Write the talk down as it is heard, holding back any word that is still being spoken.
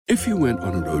If you went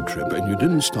on a road trip and you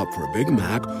didn't stop for a Big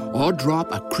Mac or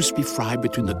drop a crispy fry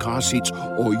between the car seats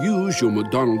or use your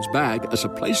McDonald's bag as a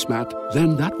placemat,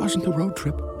 then that wasn't a road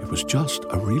trip. It was just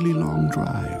a really long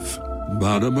drive.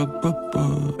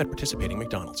 Ba-da-ba-ba-ba. At participating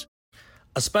McDonald's.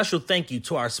 A special thank you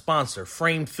to our sponsor,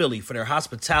 Frame Philly, for their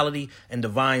hospitality and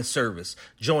divine service.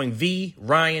 Join V,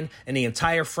 Ryan, and the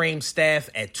entire Frame staff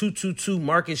at 222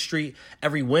 Market Street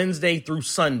every Wednesday through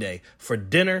Sunday for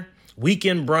dinner,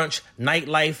 weekend brunch,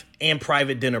 nightlife, and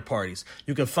private dinner parties.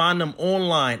 You can find them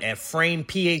online at Frame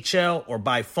PHL or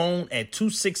by phone at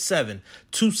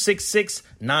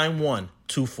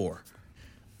 267-266-9124.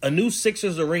 A new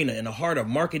Sixers arena in the heart of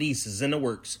Market East is in the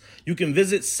works. You can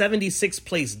visit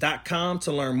 76place.com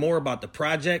to learn more about the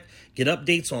project, get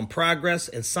updates on progress,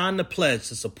 and sign the pledge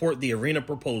to support the arena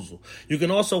proposal. You can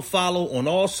also follow on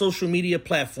all social media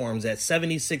platforms at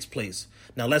 76Place.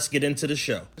 Now let's get into the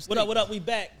show. What up? We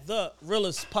back. The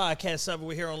realest podcast ever.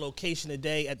 We're here on location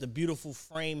today at the beautiful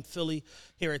Frame Philly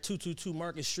here at 222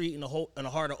 Market Street in the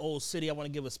heart of Old City. I want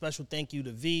to give a special thank you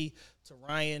to V, to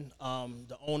Ryan,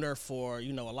 the owner, for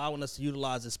allowing us to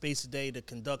utilize the space today to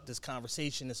conduct this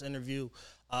conversation, this interview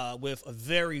with a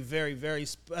very, very, very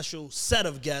special set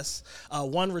of guests.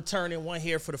 One returning, one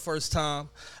here for the first time.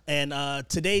 And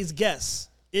today's guest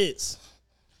is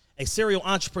a serial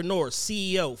entrepreneur,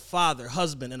 CEO, father,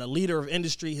 husband, and a leader of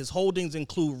industry. His holdings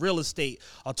include real estate,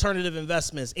 alternative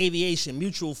investments, aviation,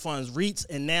 mutual funds, REITs,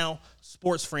 and now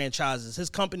sports franchises. His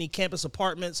company, Campus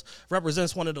Apartments,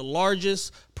 represents one of the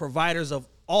largest providers of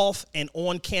off and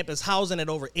on-campus housing at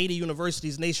over 80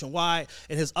 universities nationwide.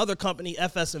 And his other company,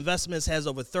 FS Investments, has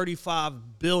over $35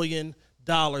 billion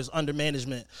under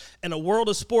management. In the world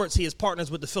of sports, he is partners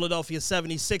with the Philadelphia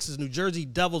 76ers, New Jersey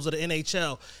Devils of the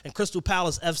NHL, and Crystal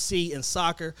Palace FC in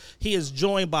soccer. He is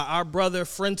joined by our brother,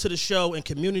 friend to the show, and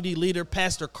community leader,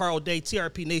 Pastor Carl Day.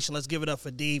 TRP Nation, let's give it up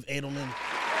for Dave Adelman.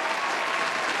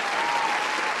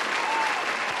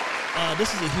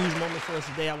 This is a huge moment for us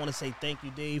today. I want to say thank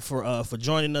you, Dave, for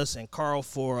joining us, and Carl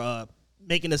for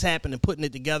making this happen and putting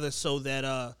it together so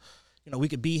that we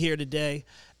could be here today.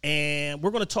 And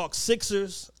we're going to talk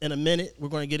Sixers in a minute. We're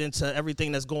going to get into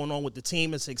everything that's going on with the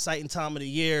team. It's an exciting time of the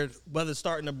year. Weather's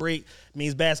starting to break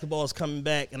means basketball is coming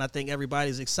back, and I think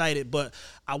everybody's excited. But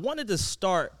I wanted to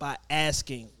start by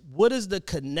asking, what is the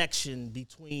connection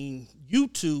between you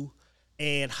two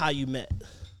and how you met?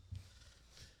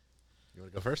 You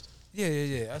want to go first?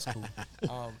 Yeah, that's cool.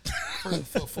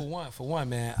 For one,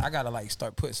 man, I gotta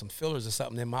start putting some fillers or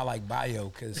something in my bio,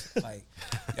 cause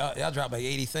y'all drop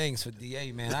 80 things for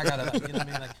DA, man. I gotta you know what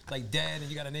I mean, like dad, and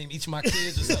you gotta name each of my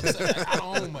kids or something. So, I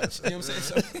don't own much. You know what I'm saying?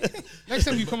 So, next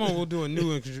time you come on, we'll do a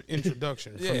new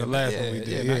introduction from the last one we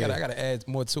did. Yeah. I gotta add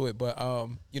more to it, but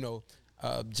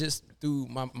just through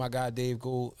my guy Dave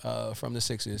Gould from the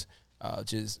Sixers,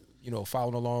 just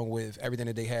following along with everything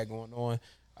that they had going on.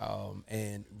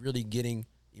 And really getting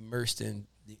immersed in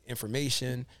the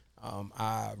information.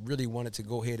 I really wanted to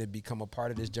go ahead and become a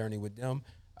part of this journey with them.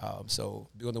 So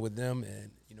building with them, and,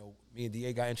 me and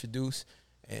DA got introduced,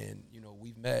 and,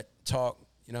 we've met, talked,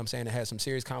 and had some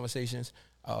serious conversations.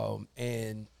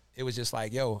 And it was just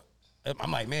like, yo,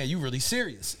 I'm like, man, you really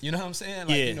serious. You know what I'm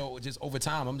saying? Just over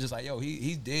time, I'm just like, yo,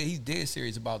 he's dead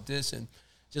serious about this and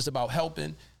just about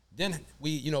helping. Then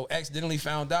we, accidentally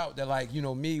found out that,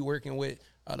 me working with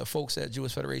the folks at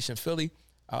Jewish Federation Philly,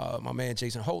 my man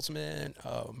Jason Holtzman,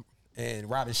 and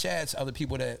Robin Schatz, other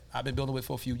people that I've been building with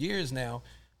for a few years now.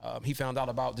 He found out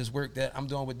about this work that I'm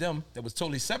doing with them that was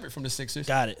totally separate from the Sixers.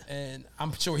 Got it. And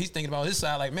I'm sure he's thinking about his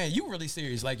side, like, man, you really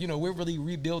serious. We're really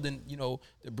rebuilding,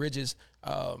 the bridges,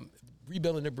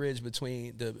 rebuilding the bridge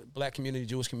between the black community,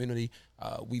 Jewish community.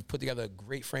 We've put together a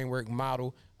great framework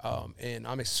model, and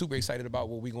I'm super excited about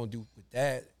what we're going to do with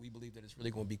that. We believe that it's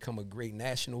really going to become a great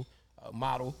national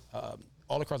model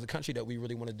all across the country that we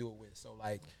really want to do it with. So,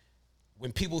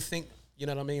 when people think,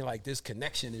 this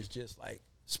connection is just,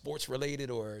 sports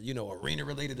related or, arena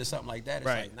related or something like that, it's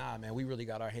right. Nah, man, we really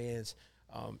got our hands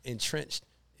entrenched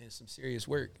in some serious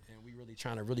work, and we really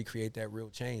trying to really create that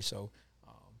real change. So,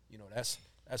 that's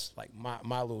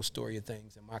my little story of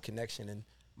things and my connection and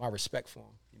my respect for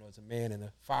him, as a man and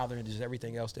a father and just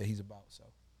everything else that he's about. So,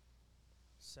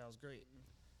 sounds great.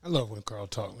 I love when Carl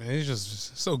talks, man. He's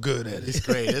just so good at it. He's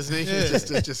great, isn't he?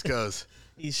 Yeah. It just goes.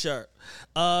 He's sharp.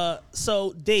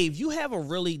 So, Dave, you have a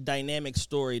really dynamic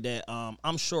story that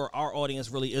I'm sure our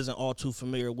audience really isn't all too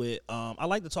familiar with. I'd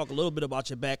like to talk a little bit about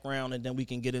your background, and then we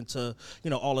can get into,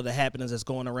 all of the happenings that's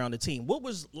going around the team. What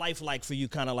was life like for you,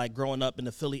 kind of growing up in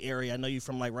the Philly area? I know you're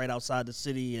from right outside the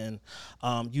city, and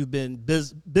you've been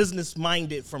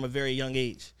business-minded from a very young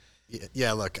age.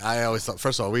 Yeah, look, I always thought,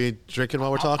 first of all, we drinking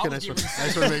while we're talking? I just want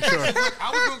to make sure.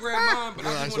 I was going to grab mine, but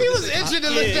I He was itching to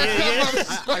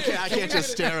look I can't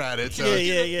just stare at it. So.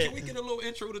 Can we get a little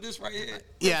intro to this right here?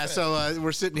 Yeah, so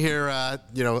we're sitting here,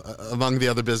 among the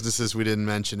other businesses we didn't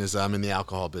mention is I'm in the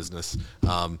alcohol business,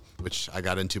 which I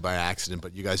got into by accident,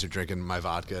 but you guys are drinking my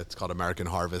vodka. It's called American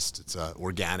Harvest. It's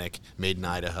organic, made in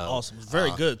Idaho. Awesome. It's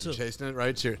very good, too. Chasing it,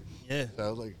 right? Cheers. Yeah.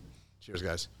 So, cheers,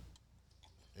 guys.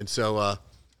 And so,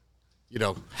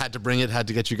 had to bring it, had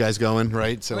to get you guys going,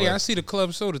 right? So, I see the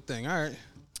club soda thing. All right.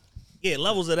 Yeah,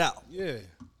 levels it out. Yeah.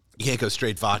 you can't go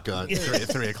straight vodka at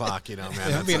 3 o'clock, man.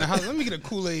 Yeah, I'll be in the house. Let me get a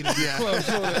Kool-Aid. Club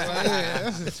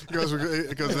soda. It goes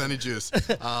with any juice.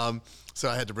 So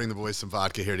I had to bring the boys some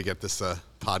vodka here to get this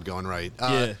pod going right.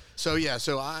 So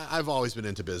I've always been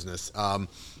into business.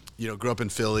 Grew up in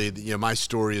Philly. My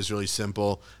story is really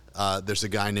simple. There's a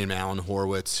guy named Alan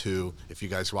Horowitz who, if you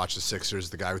guys watch the Sixers,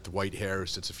 the guy with the white hair who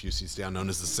sits a few seats down, known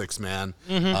as the Sixth Man.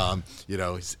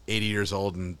 Mm-hmm. He's 80 years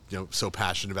old and so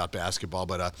passionate about basketball.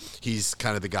 But he's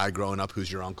kind of the guy growing up who's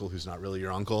your uncle, who's not really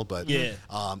your uncle. But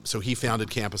so he founded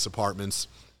Campus Apartments.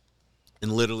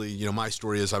 And literally, my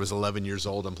story is I was 11 years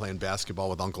old. I'm playing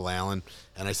basketball with Uncle Alan,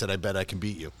 and I said, I bet I can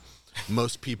beat you.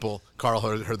 Most people, Carl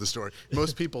heard the story.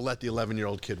 Most people let the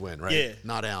 11-year-old kid win, right? Yeah.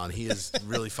 Not Alan. He is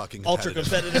really fucking ultra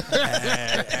competitive.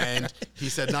 and he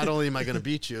said, not only am I going to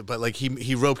beat you, but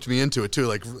he roped me into it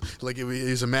too.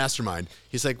 He's a mastermind.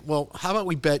 He's like, well, how about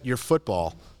we bet your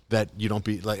football that you don't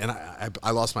beat, and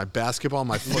I lost my basketball,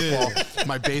 my football,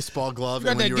 my baseball glove. You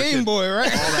got and when that Game Boy,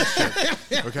 right? All that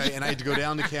shit. Okay, and I had to go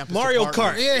down to Campus Mario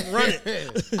Kart. Apartments. Run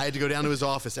it. I had to go down to his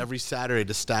office every Saturday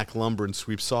to stack lumber and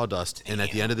sweep sawdust, and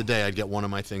at the end of the day, I'd get one of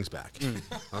my things back.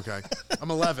 Okay,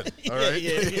 I'm 11. All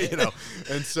right,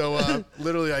 and so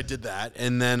literally, I did that,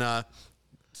 and then.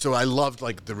 So I loved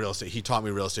the real estate. He taught me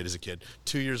real estate as a kid.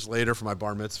 2 years later, for my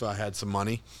bar mitzvah, I had some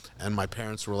money, and my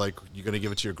parents were like, "You're going to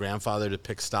give it to your grandfather to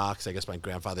pick stocks?" I guess my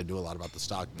grandfather knew a lot about the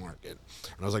stock market,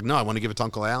 and I was like, "No, I want to give it to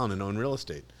Uncle Alan and own real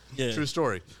estate." Yeah. True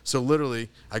story. So literally,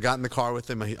 I got in the car with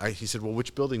him. He said, "Well,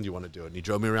 which building do you want to do it?" And he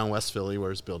drove me around West Philly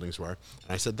where his buildings were, and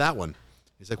I said, "That one."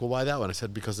 He's like, "Well, why that one?" I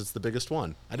said, "Because it's the biggest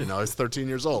one." I didn't know. I was 13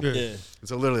 years old. Yeah. And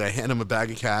so literally, I handed him a bag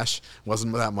of cash.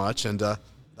 Wasn't that much, and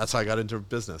that's how I got into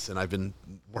business, and I've been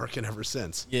working ever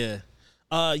since. Yeah.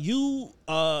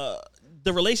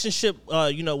 The relationship,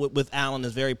 with Alan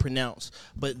is very pronounced.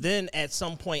 But then at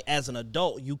some point as an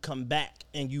adult, you come back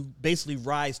and you basically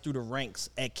rise through the ranks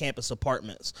at Campus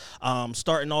Apartments,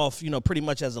 starting off, pretty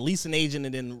much as a leasing agent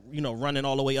and then, running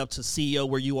all the way up to CEO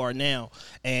where you are now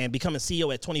and becoming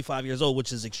CEO at 25 years old,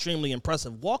 which is extremely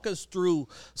impressive. Walk us through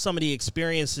some of the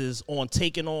experiences on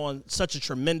taking on such a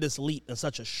tremendous leap in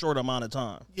such a short amount of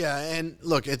time. Yeah, and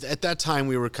look, at that time,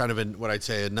 we were kind of in what I'd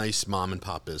say a nice mom and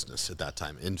pop business at that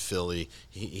time in Philly.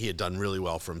 He had done really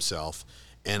well for himself.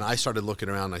 And I started looking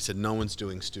around, and I said, no one's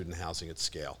doing student housing at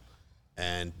scale.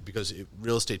 And because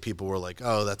real estate people were like,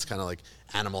 oh, that's kind of like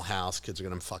Animal House. Kids are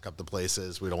going to fuck up the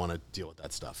places. We don't want to deal with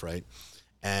that stuff, right?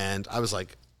 And I was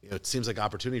like, it seems like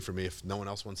opportunity for me if no one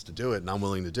else wants to do it, and I'm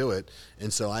willing to do it.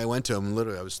 And so I went to him,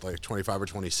 literally, I was like 25 or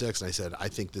 26, and I said, I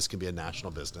think this can be a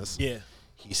national business. Yeah.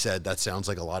 He said, that sounds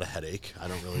like a lot of headache. I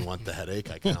don't really want the headache.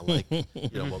 I kind of like,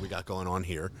 what we got going on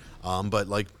here. But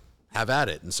have at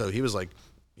it. And so he was like,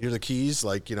 here are the keys,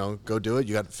 go do it.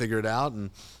 You got to figure it out. And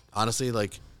honestly,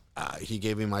 he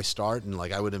gave me my start, and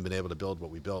I wouldn't have been able to build what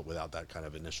we built without that kind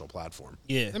of initial platform.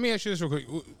 Yeah. Let me ask you this real quick.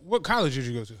 What college did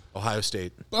you go to? Ohio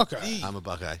State. Buckeye. I'm a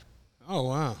Buckeye. Oh,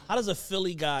 wow. How does a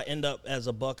Philly guy end up as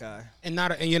a Buckeye? And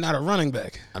you're not a running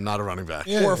back. I'm not a running back.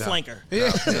 Yeah. Or a flanker.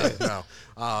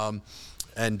 No.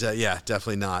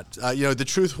 Definitely not. The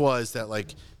truth was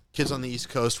that kids on the East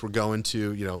Coast were going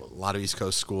to, a lot of East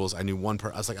Coast schools. I knew one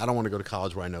person. I was like, I don't want to go to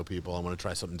college where I know people. I want to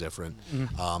try something different.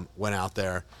 Mm-hmm. Went out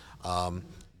there.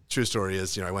 True story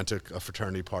is, I went to a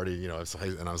fraternity party, and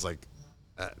I was like,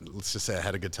 let's just say I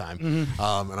had a good time.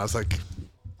 Mm-hmm. And I was like,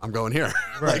 I'm going here.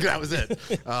 Right. That was it.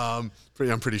 I'm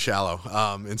pretty shallow.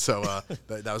 And so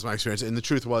that was my experience. And the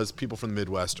truth was, people from the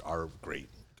Midwest are great.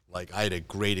 I had a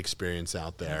great experience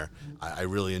out there. I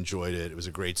really enjoyed it. It was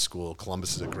a great school.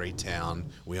 Columbus is a great town.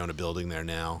 We own a building there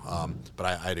now. But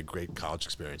I had a great college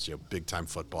experience. Big time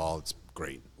football. It's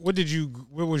great. What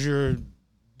was your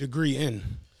degree in?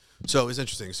 So it was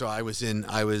interesting. So I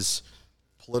was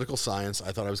political science.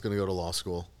 I thought I was going to go to law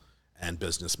school and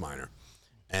business minor.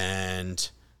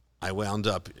 And I wound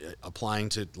up applying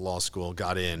to law school,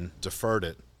 got in, deferred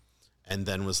it, and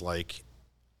then was like,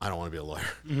 I don't want to be a lawyer.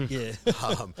 Yeah.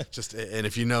 And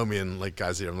if you know me, and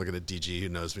guys here, I'm looking at DG who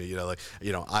knows me.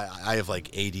 I have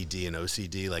ADD and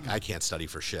OCD. I can't study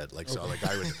for shit.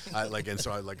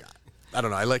 I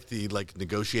don't know. I like the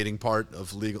negotiating part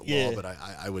of legal law, but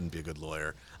I wouldn't be a good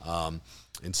lawyer.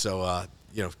 And so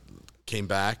came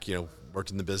back,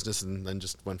 worked in the business, and then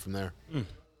just went from there.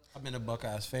 I've been a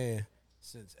Buckeyes fan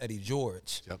since Eddie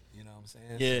George. Yep. You know what I'm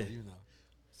saying? Yeah. So,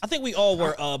 I think we all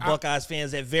were Buckeyes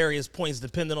fans at various points,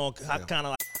 depending on kind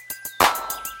of like.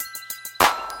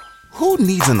 Who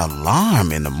needs an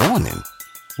alarm in the morning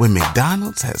when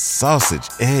McDonald's has sausage,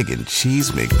 egg, and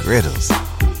cheese McGriddles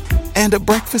and a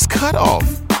breakfast cutoff?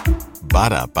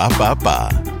 Ba-da-ba-ba-ba.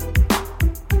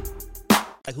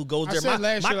 Like who goes there?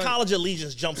 My college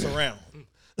allegiance jumps around.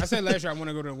 I said last year I want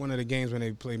to go to one of the games when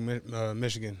they play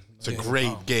Michigan. It's a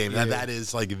great game. Yeah. That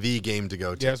is like the game to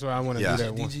go to. Yeah, that's why I want to do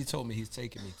that one. DG told me he's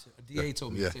taking me. DA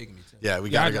told me he's taking me. Yeah, we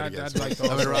got to go I'd together. like to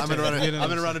I'm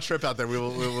gonna run a trip out there.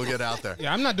 We'll get out there.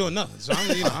 Yeah, I'm not doing nothing. So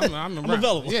I'm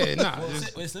available. Yeah, nah.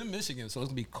 It's in Michigan, so it's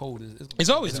gonna be cold. It's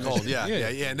always Cold.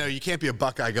 Yeah. No, you can't be a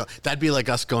Buckeye. That'd be like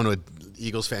us going to an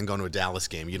Eagles fan going to a Dallas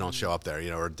game. You don't show up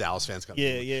there, or Dallas fans come.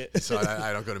 Yeah. So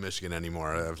I don't go to Michigan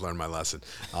anymore. I've learned my lesson.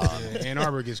 Ann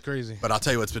Arbor gets crazy. But I'll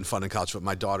tell you what's been fun in college football.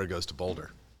 My daughter goes to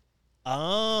Boulder.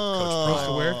 Oh, Coach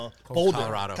to where? Boulder,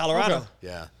 Colorado. Okay.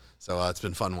 Yeah. So it's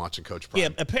been fun watching Coach Prime. Yeah,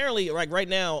 apparently, right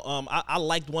now, I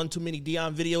liked one too many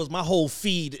Deion videos. My whole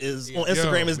feed is on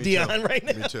Instagram is Deion right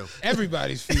now. Me too.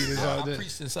 Everybody's feed is all I this.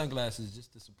 preached in sunglasses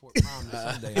just to support Prime this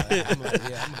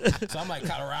Sunday. I'm like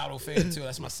Colorado fan too.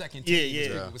 That's my second team. Yeah.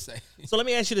 People would say. So let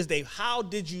me ask you this, Dave. How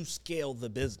did you scale the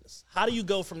business? How do you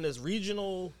go from this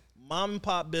regional mom and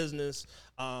pop business?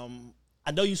 I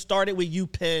know you started with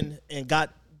UPenn and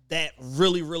got that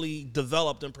really, really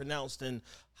developed and pronounced. And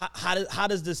how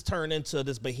does this turn into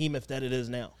this behemoth that it is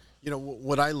now?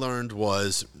 What I learned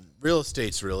was real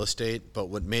estate's real estate, but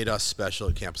what made us special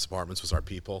at Campus Apartments was our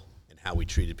people and how we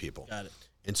treated people. Got it.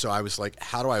 And so I was like,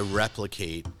 how do I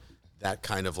replicate that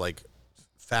kind of like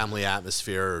family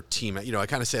atmosphere or team? I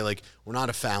kind of say like, we're not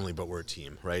a family, but we're a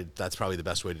team, right? That's probably the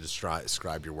best way to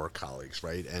describe your work colleagues,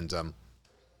 right? And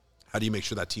how do you make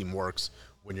sure that team works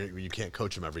when you can't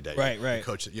coach them every day? Right. You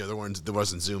coach, there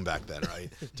wasn't Zoom back then, right?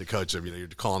 To coach them, you're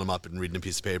calling them up and reading a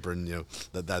piece of paper, and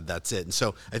that's it. And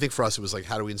so I think for us it was like,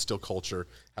 how do we instill culture?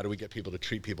 How do we get people to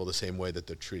treat people the same way that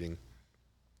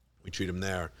we treat them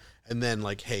there? And then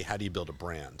like, hey, how do you build a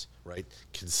brand, right?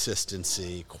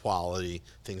 Consistency, quality,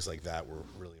 things like that were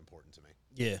really important to me.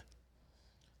 Yeah.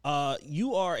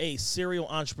 You are a serial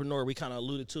entrepreneur. We kind of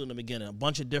alluded to in the beginning, a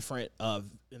bunch of different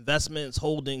investments,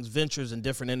 holdings, ventures in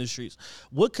different industries.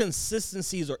 What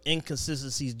consistencies or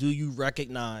inconsistencies do you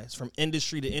recognize from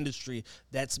industry to industry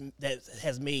that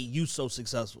has made you so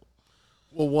successful?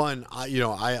 Well, one,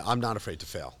 I'm not afraid to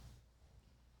fail,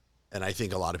 and I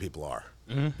think a lot of people are.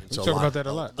 Mm-hmm. We talk about that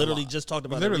a lot. Literally just talked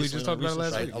about literally that just talked about it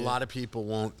last Right? week. A lot of people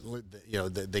won't.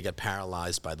 They get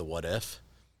paralyzed by the what if,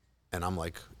 and I'm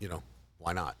like,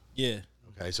 why not? Yeah.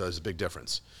 Okay, so there's a big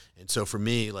difference. And so for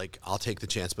me, like, I'll take the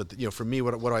chance. But, for me,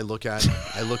 what do I look at?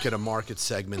 I look at a market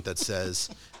segment that says,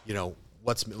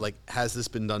 what's like, has this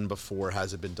been done before?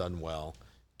 Has it been done well?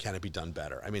 Can it be done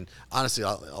better? I mean, honestly,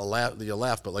 you'll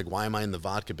laugh, but like, why am I in the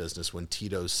vodka business when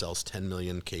Tito's sells 10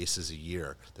 million cases a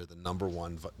year? They're the number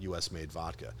one U.S.-made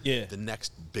vodka. Yeah. The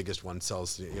next biggest one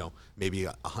sells, maybe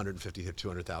 150 to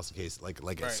 200,000 cases, like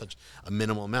right. such a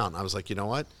minimal amount. And I was like, you know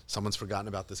what? Someone's forgotten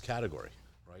about this category,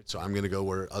 right? So I'm going to go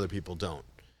where other people don't.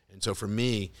 And so for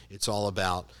me, it's all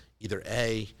about either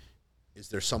A, is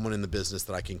there someone in the business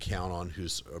that I can count on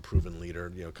who's a proven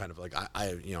leader? Kind of like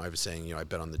I was saying, I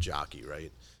bet on the jockey,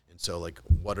 right? And so like,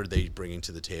 what are they bringing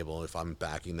to the table if I'm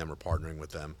backing them or partnering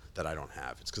with them that I don't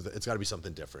have? It's because it's got to be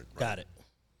something different. Right? Got it.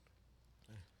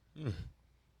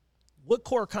 What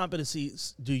core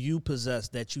competencies do you possess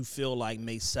that you feel like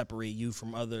may separate you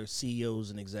from other CEOs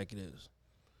and executives?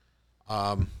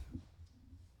 One,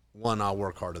 I'll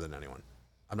work harder than anyone.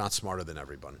 I'm not smarter than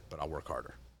everyone, but I'll work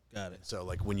harder. Got it. So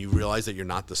like, when you realize that you're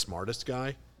not the smartest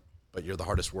guy, but you're the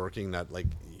hardest working, that like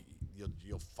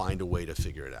you'll find a way to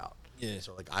figure it out. Yeah.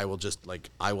 So like, I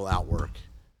will outwork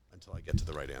until I get to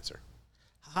the right answer.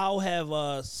 How has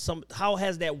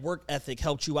that work ethic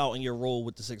helped you out in your role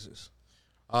with the Sixers?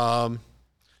 You'd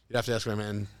have to ask my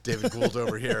man David Gould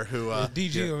over here, who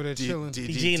DG over there chilling.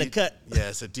 DG in the cut.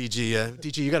 Yeah, so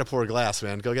DG, you got to pour a glass,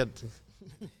 man. Go get.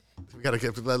 We got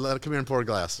to let him come here and pour a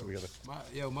glass. We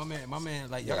gotta. My man,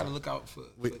 like, y'all got to look out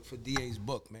for DA's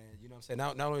book, man. You know what I'm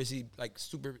saying? Not only is he like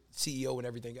super CEO and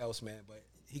everything else, man, but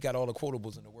he got all the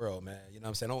quotables in the world, man. You know what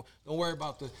I'm saying? Don't worry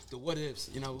about the what ifs.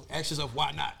 Ask yourself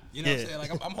why not. You know what I'm saying?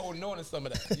 Like, I'm holding on to some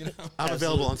of that. I'm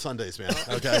available on Sundays, man.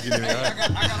 Okay, I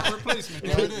got a replacement.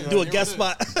 There it is. Do a guest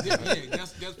spot. Yeah,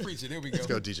 guest preacher. There we go. Let's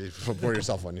go, DJ. Pour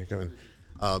yourself one. You're coming.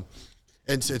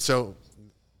 And so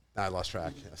I lost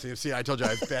track. See, I told you I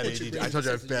have bad ADD. I told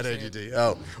you I have bad ADD.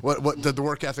 Oh, what the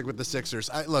work ethic with the Sixers?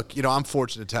 Look, I'm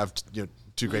fortunate to have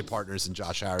two great partners in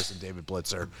Josh Harris and David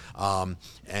Blitzer,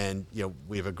 and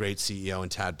we have a great CEO in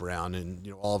Tad Brown,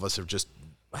 and all of us are just.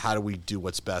 How do we do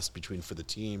what's best for the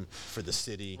team, for the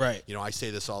city? Right. I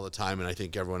say this all the time, and I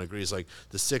think everyone agrees. Like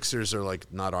the Sixers are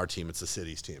like not our team; it's the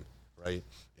city's team, right?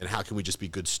 And how can we just be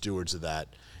good stewards of that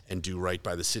and do right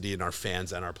by the city and our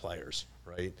fans and our players,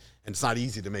 right? And it's not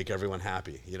easy to make everyone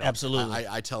happy. Absolutely.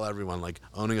 I tell everyone like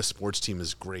owning a sports team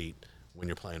is great when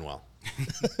you're playing well.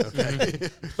 Okay.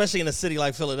 Especially in a city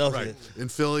like Philadelphia. Right. In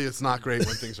Philly, it's not great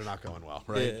when things are not going well,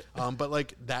 right? Yeah. But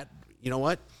like that, you know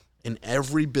what? In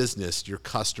every business, your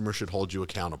customer should hold you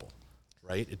accountable,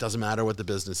 right? It doesn't matter what the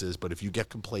business is, but if you get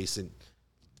complacent,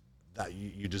 that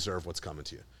you deserve what's coming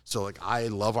to you. So, like, I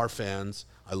love our fans.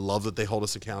 I love that they hold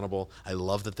us accountable. I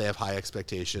love that they have high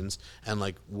expectations. And,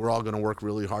 like, we're all going to work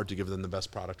really hard to give them the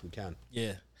best product we can.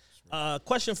 Yeah.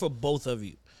 Question for both of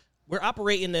you. We're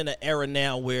operating in an era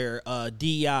now where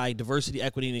DEI, diversity,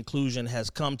 equity, and inclusion, has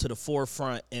come to the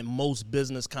forefront in most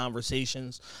business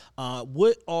conversations.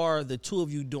 What are the two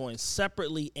of you doing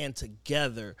separately and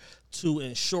together to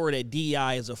ensure that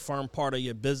DEI is a firm part of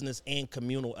your business and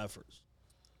communal efforts?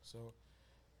 So,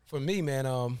 for me, man,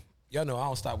 y'all know I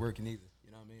don't stop working either.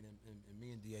 You know what I mean? And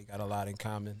me and DA got a lot in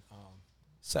common,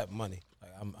 except money.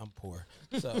 Like I'm poor,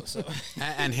 so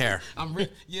and hair. Man,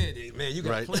 you got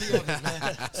right. plenty of it,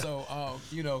 man. So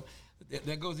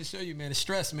that goes to show you, man, the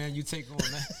stress, man, you take on,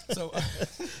 man. So,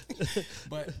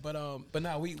 but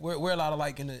now we're a lot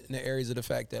alike in the areas of the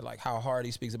fact that like how hard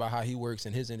he speaks about how he works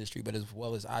in his industry, but as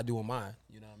well as I do in mine.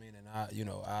 You know what I mean?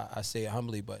 And I say it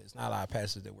humbly, but it's not a lot of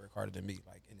pastors that work harder than me,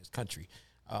 like in this country.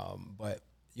 But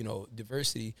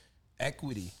diversity.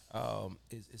 Equity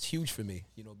is huge for me,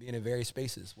 being in various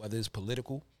spaces, whether it's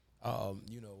political,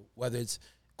 whether it's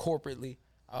corporately,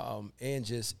 and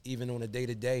just even on a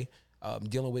day-to-day,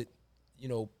 dealing with,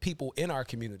 people in our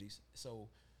communities. So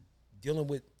dealing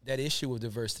with that issue of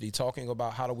diversity, talking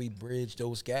about how do we bridge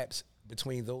those gaps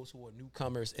between those who are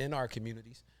newcomers in our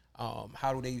communities,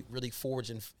 how do they really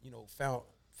forge and,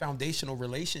 foundational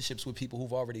relationships with people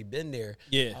who've already been there.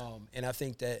 Yeah. And I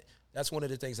think that's one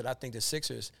of the things that I think the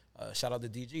Sixers, shout out to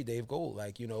DG, Dave Gold,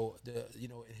 like, in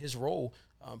his role,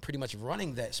 pretty much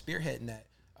running that, spearheading that,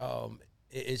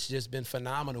 it's just been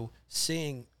phenomenal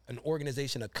seeing an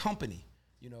organization, a company,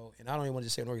 and I don't even want to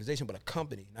just say an organization, but a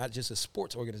company, not just a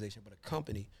sports organization, but a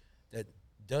company that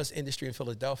does industry in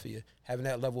Philadelphia, having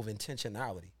that level of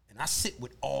intentionality. And I sit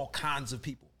with all kinds of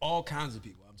people I'm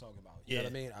talking about. You know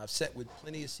what I mean? I've sat with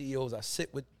plenty of CEOs. I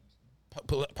sit with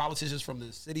politicians from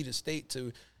the city, the state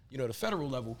to, the federal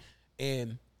level.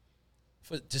 And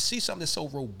to see something that's so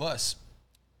robust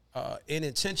and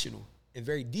intentional and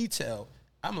very detailed,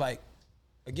 I'm like,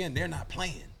 again, they're not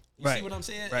playing. You see what I'm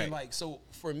saying? Right. And like, so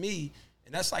for me,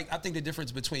 and that's like, I think the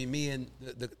difference between me and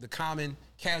the common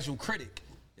casual critic,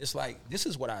 it's like, this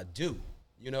is what I do.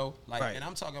 And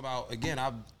I'm talking about, again,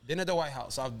 I've been at the White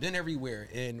House. I've been everywhere.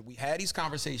 And we had these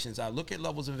conversations. I look at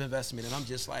levels of investment and I'm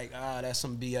just like, that's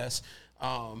some BS.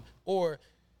 Or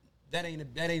that ain't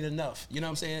enough. You know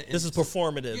what I'm saying? This is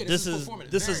performative. Yeah, this is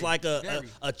very, like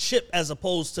a chip as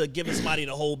opposed to giving somebody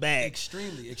the whole bag.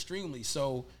 Extremely.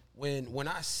 So when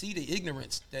I see the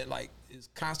ignorance that like is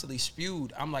constantly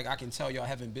spewed, I'm like, I can tell y'all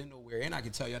haven't been nowhere, and I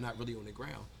can tell y'all not really on the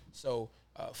ground. So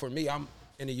for me, I'm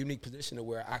in a unique position to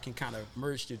where I can kind of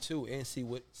merge the two and see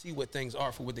what things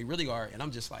are for what they really are. And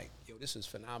I'm just like, yo, this is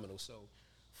phenomenal. So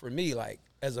for me, like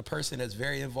as a person that's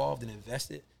very involved and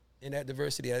invested in that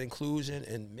diversity, that inclusion,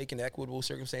 and making equitable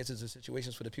circumstances and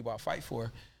situations for the people I fight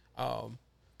for,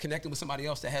 connecting with somebody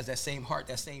else that has that same heart,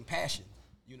 that same passion,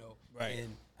 Right.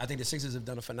 And I think the Sixers have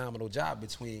done a phenomenal job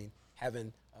between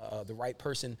having the right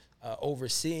person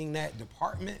overseeing that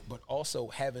department, but also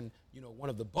having,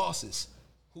 one of the bosses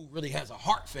who really has a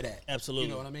heart for that. Absolutely.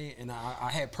 You know what I mean? And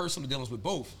I had personal dealings with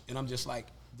both, and I'm just like,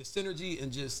 the synergy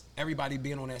and just everybody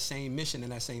being on that same mission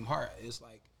and that same heart, it's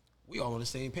like we all on the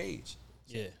same page.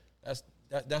 So Yeah. That's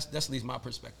at least my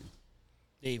perspective.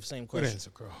 Dave, same Good question. answer,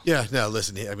 Carl. Yeah, no,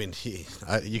 listen. I mean,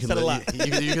 you can Said a lot.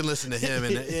 you can listen to him,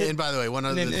 and by the way, one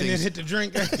of the And then things, hit the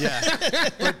drink.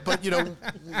 yeah, but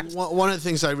one of the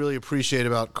things I really appreciate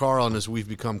about Carl, and as we've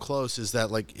become close, is that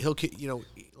like he'll,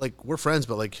 like we're friends,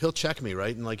 but like he'll check me,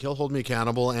 right, and like he'll hold me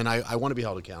accountable, and I want to be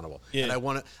held accountable, Yeah.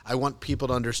 and I want people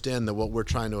to understand that what we're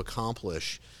trying to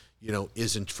accomplish,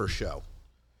 isn't for show,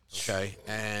 okay,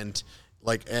 and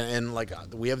like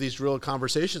we have these real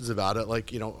conversations about it,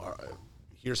 like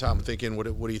here's how I'm thinking. What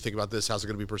do you think about this? How's it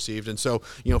going to be perceived? And so,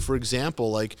 for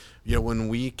example, like, when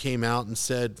we came out and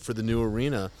said for the new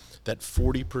arena that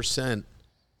 40%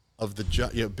 of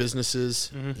the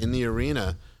businesses in the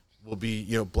arena will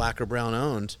be black or brown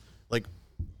owned, like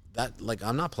that, like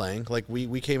I'm not playing. Like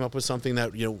we came up with something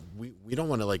that we don't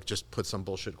want to like just put some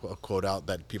bullshit quote out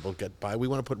that people get by. We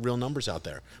want to put real numbers out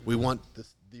there. We want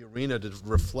the arena to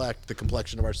reflect the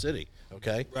complexion of our city.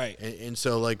 Okay, right. And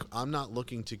so like I'm not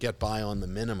looking to get by on the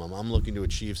minimum. I'm looking to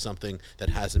achieve something that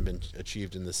hasn't been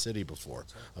achieved in the city before.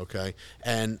 Okay,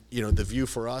 and the view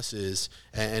for us is,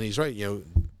 and he's right.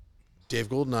 Dave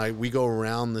Gould and I, we go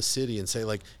around the city and say,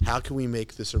 like, how can we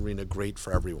make this arena great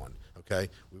for everyone? Okay?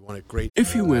 We want it great.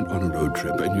 If you went on a road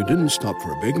trip and you didn't stop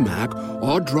for a Big Mac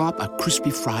or drop a crispy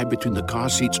fry between the car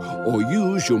seats or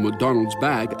use your McDonald's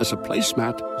bag as a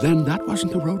placemat, then that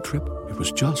wasn't a road trip. It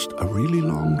was just a really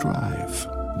long drive.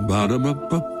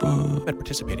 Ba-da-ba-ba-ba. At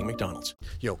participating McDonald's.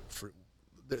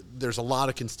 There's a lot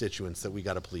of constituents that we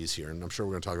got to please here, and I'm sure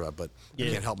we're going to talk about, but I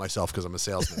can't help myself because I'm a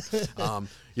salesman.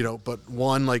 But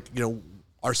one,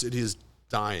 our city is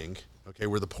dying. Okay,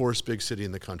 we're the poorest big city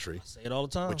in the country. I say it all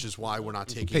the time. Which is why we're not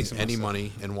taking any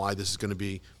money and why this is going to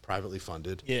be privately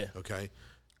funded. Yeah. Okay.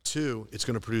 2, it's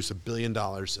going to produce $1 billion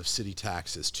of city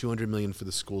taxes, $200 million for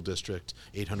the school district,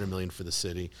 $800 million for the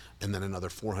city, and then another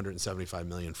 $475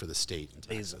 million for the state in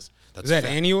taxes. Is that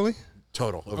annually?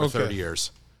 Total, over 30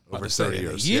 years. Over 30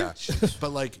 years, yeah.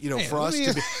 But for us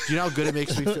to be, do you know how good it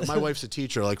makes me feel? My wife's a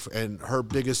teacher, and her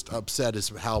biggest upset is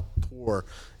how poor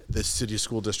the city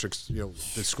school districts,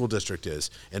 the school district is.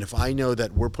 And if I know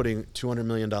that we're putting $200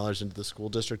 million into the school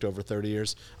district over 30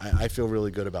 years, I feel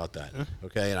really good about that.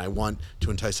 Okay, and I want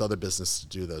to entice other businesses to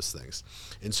do those things.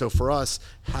 And so for us,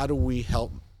 how do we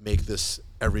help make this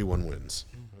everyone wins?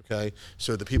 Okay,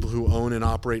 so the people who own and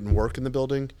operate and work in the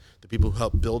building, the people who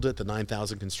help build it, the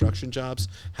 9,000 construction jobs,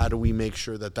 how do we make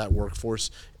sure that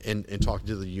workforce, and talking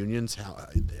to the unions,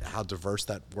 how diverse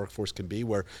that workforce can be,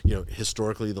 where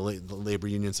historically the labor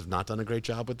unions have not done a great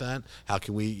job with that. How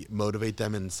can we motivate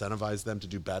them and incentivize them to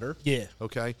do better? Yeah.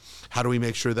 Okay, how do we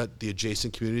make sure that the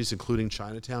adjacent communities, including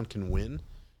Chinatown, can win?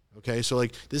 Okay, so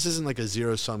this isn't like a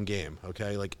zero-sum game,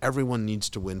 okay? Everyone needs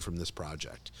to win from this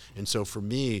project. And so for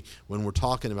me, when we're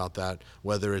talking about that,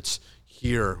 whether it's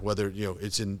here, whether,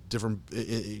 it's in different,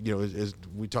 as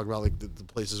we talk about the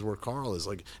places where Carl is,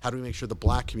 how do we make sure the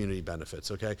black community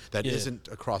benefits, okay? That isn't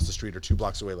across the street or 2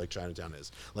 blocks away like Chinatown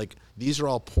is. These are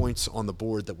all points on the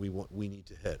board that we need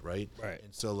to hit, right? Right.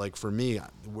 And so for me,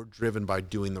 we're driven by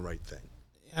doing the right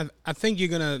thing. I think you're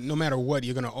going to, no matter what,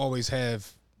 you're going to always have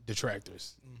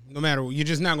detractors. No matter, you're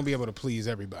just not going to be able to please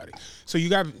everybody. So you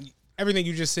got everything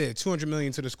you just said, $200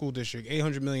 million to the school district,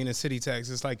 $800 million in city tax.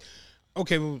 It's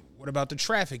okay, well, what about the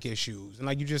traffic issues? And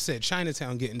like you just said,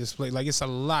 Chinatown getting displaced. It's a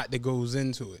lot that goes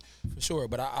into it. For sure,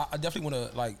 but I definitely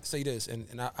want to say this, and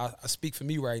I speak for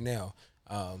me right now,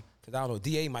 because I don't know,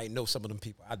 DA might know some of them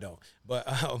people, I don't. But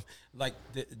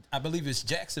I believe it's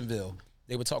Jacksonville.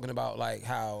 They were talking about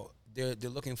how they're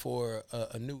looking for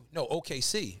a new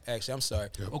OKC. Actually, I'm sorry,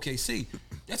 OKC.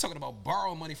 They're talking about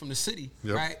borrowing money from the city,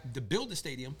 right, to build the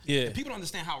stadium. Yeah. And people don't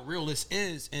understand how real this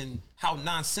is and how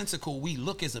nonsensical we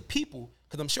look as a people.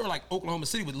 Because I'm sure Oklahoma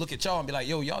City would look at y'all and be like,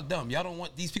 yo, y'all dumb. Y'all don't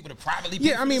want these people to privately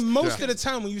pay for this? Most of the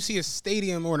time when you see a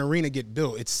stadium or an arena get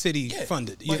built, it's city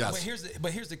funded. But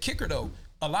here's the kicker, though.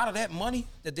 A lot of that money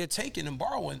that they're taking and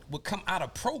borrowing would come out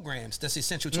of programs that's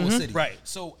essential to a city. Right.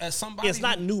 So as somebody, it's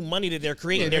not new money that they're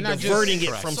creating. Yeah, they're diverting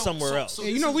it from somewhere else.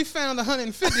 We found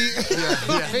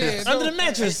 150 under the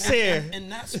mattress there.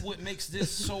 And that's what makes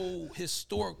this so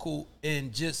historical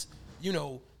and just,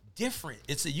 different.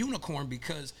 It's a unicorn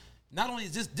because not only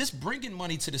is this bringing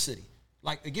money to the city,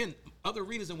 again, other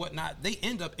arenas and whatnot, they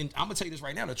end up, and I'm going to tell you this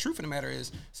right now, the truth of the matter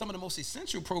is some of the most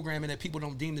essential programming that people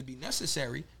don't deem to be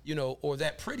necessary, or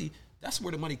that pretty, that's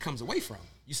where the money comes away from.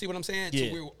 You see what I'm saying?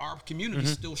 Yeah. So where our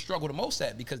communities still struggle the most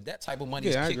at because that type of money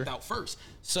is kicked out first.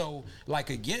 So,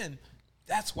 again,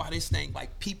 that's why this thing,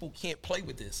 people can't play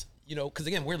with this. Because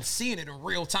again, we're seeing it in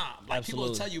real time. People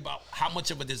will tell you about how much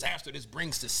of a disaster this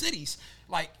brings to cities.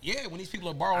 When these people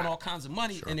are borrowing all kinds of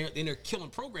money and they're killing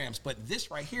programs, but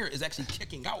this right here is actually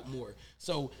kicking out more.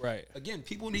 So again,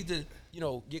 people need to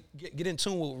get in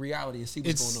tune with reality and see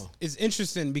what's going on. It's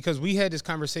interesting because we had this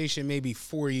conversation maybe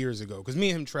 4 years ago because me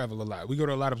and him travel a lot. We go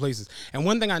to a lot of places, and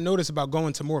one thing I noticed about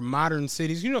going to more modern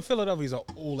cities, Philadelphia's an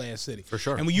old ass city for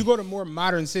sure. And when you go to more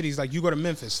modern cities, like you go to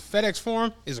Memphis, FedEx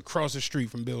Forum is across the street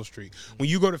from Beale Street. When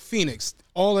you go to Phoenix,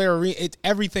 all their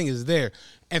everything is there.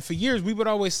 And for years, we would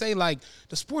always say,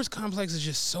 the sports complex is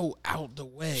just so out the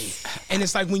way. And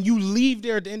it's when you leave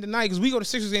there at the end of the night, because we go to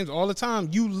Sixers games all the time,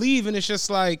 you leave and it's just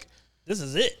this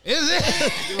is it. Is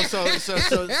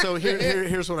it? So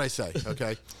here's what I say,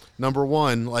 okay? Number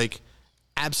one,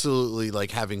 absolutely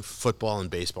like having football and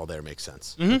baseball there makes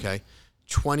sense. Okay.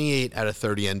 28 out of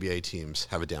 30 NBA teams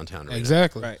have a downtown arena.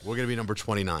 Exactly. Right. We're going to be number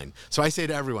 29. So I say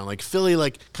to everyone, like Philly,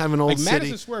 like kind of an old Like city.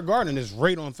 Madison Square Garden is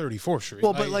right on 34th Street.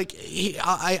 Well, but like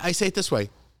I say it this way: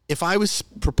 if I was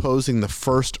proposing the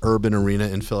first urban arena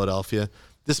in Philadelphia,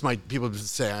 this might people would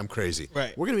say I'm crazy.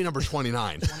 Right. We're gonna be number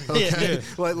 29. Okay.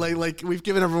 Like we've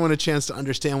given everyone a chance to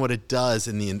understand what it does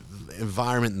in the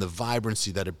environment and the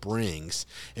vibrancy that it brings.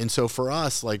 And so for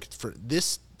us, like for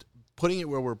this, putting it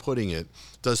where we're putting it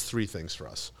does three things for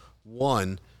us.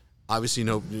 One, obviously,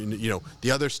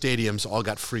 the other stadiums all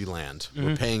got free land.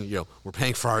 We're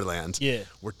paying for our land. Yeah.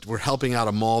 We're helping out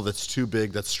a mall that's too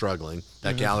big, that's struggling.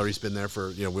 That gallery's been there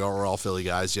for, we're all Philly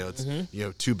guys. It's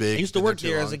too big. I used to been work too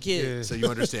there long. as a kid. So you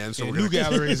understand. So we're New gonna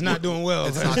Gallery is not doing well.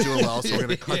 it's not doing well, so we're going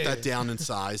to cut that down in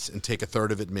size and take a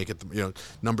third of it and make it,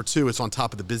 number two, it's on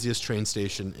top of the busiest train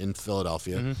station in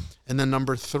Philadelphia. And then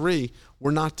number three,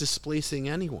 we're not displacing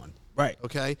anyone. Right.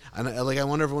 Okay? And I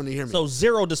want everyone to hear me. So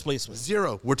zero displacement.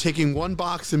 Zero. We're taking one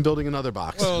box and building another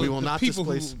box. Well, we will not people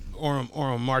displace. who are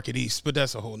on Market East, but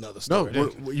that's a whole nother No,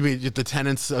 story. you mean the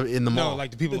tenants in the mall? No,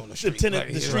 like the people on the street.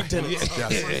 The street tenants.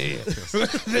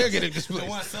 They're getting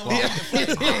displaced.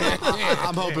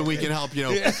 I'm hoping we can help,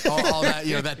 all that,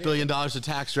 that $1 billion of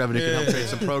tax revenue can help create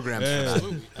some programs for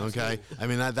that. Okay? I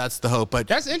mean, that's the hope. But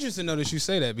That's interesting, though, that you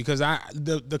say that, because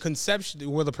the conception,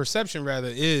 or the perception, rather,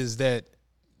 is that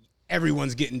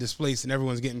everyone's getting displaced and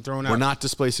everyone's getting thrown out. we're not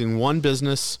displacing one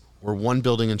business or one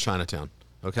building in Chinatown.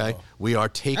 Okay? We are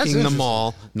taking the interesting.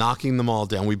 mall, knocking the mall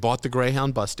down. We bought the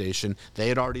Greyhound bus station. They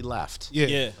had already left.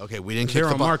 Yeah. Okay, we didn't kick They're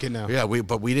them on market now. Yeah,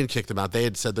 but we didn't kick them out. They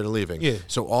had said they're leaving. Yeah.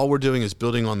 So all we're doing is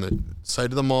building on the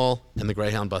site of the mall and the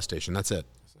Greyhound bus station. That's it.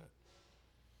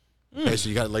 Okay, so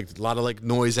you got like a lot of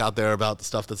noise out there about the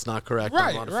stuff that's not correct.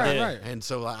 Right, a lot of right, fact. right. And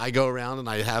so I go around and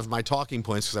I have my talking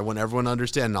points because I want everyone to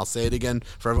understand. And I'll say it again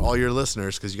for all your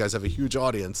listeners because you guys have a huge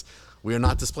audience. We are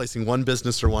not displacing one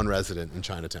business or one resident in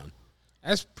Chinatown.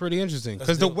 That's pretty interesting,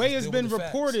 because the way it's been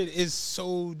reported is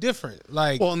so different.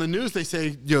 Like, Well, in the news they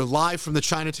say live from the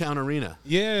Chinatown Arena.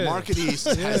 Yeah. Market East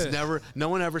has never. No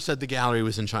one ever said the gallery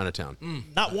was in Chinatown.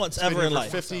 Not once Been ever here in for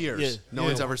life. 50 years. Yeah. No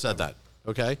one's ever said that.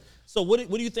 Okay. So what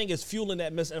do you think is fueling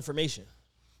that misinformation?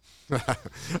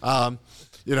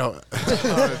 CBGR.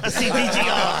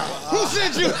 who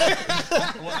sent you?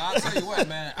 Well, I'll tell you what,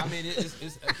 man. I mean,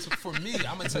 it's for me,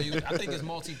 I'm going to tell you, I think it's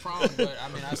multi-pronged, but I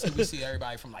mean, we see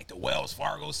everybody from like the Wells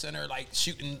Fargo Center, like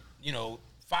shooting,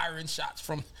 firing shots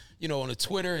from, on the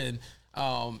Twitter. And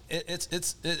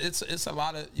it's a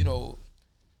lot of,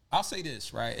 I'll say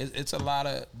this, right? It's a lot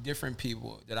of different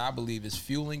people that I believe is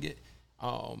fueling it.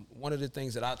 One of the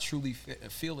things that I truly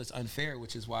feel is unfair,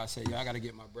 which is why I say, I got to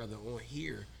get my brother on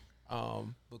here,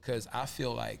 because I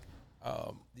feel like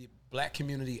the black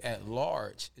community at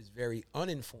large is very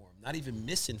uninformed, not even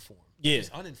misinformed. Yeah. It's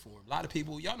uninformed. A lot of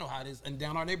people, y'all know how it is in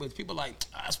down our neighborhoods. People like,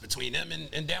 it's between them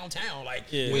and downtown.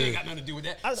 Like, we ain't got nothing to do with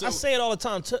that. I say it all the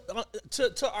time.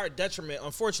 To our detriment,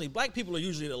 unfortunately, black people are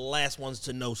usually the last ones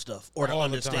to know stuff or to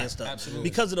understand stuff. Absolutely.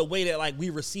 Because of the way that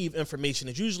we receive information.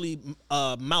 It's usually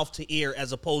mouth to ear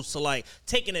as opposed to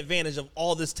taking advantage of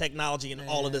all this technology and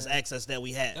all of this access that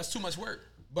we have. That's too much work.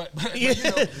 But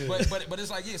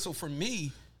it's like, so for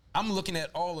me, I'm looking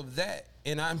at all of that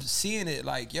and I'm seeing it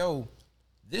like,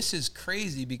 this is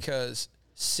crazy, because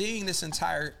seeing this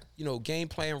entire, game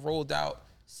plan rolled out,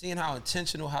 seeing how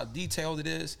intentional, how detailed it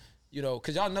is,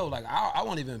 because y'all know, I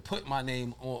won't even put my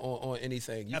name on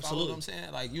anything. You follow what I'm saying?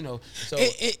 So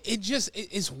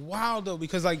It's wild, though,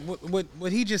 because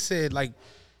what he just said,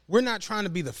 we're not trying to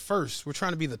be the first. We're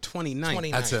trying to be the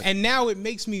 29th. That's it. And now it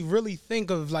makes me really think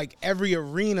of every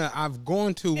arena I've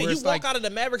gone to where And it's you walk out of the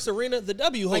Mavericks Arena, the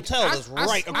W Hotel is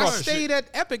right across I the street. stayed at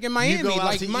Epic in Miami. go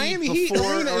out to Miami eat Heat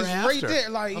before Arena or is right after.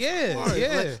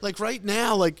 there. Like right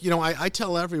now, I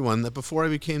tell everyone that before I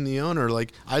became the owner,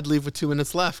 I'd leave with 2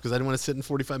 minutes left because I didn't want to sit in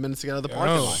 45 minutes to get out of the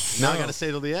parking lot. Now I got to stay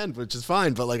till the end, which is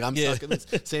fine, but I'm stuck in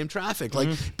the same traffic.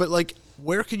 But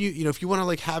where can you, if you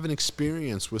want to have an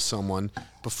experience with someone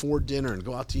before dinner and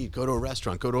go out to eat, go to a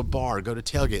restaurant, go to a bar, go to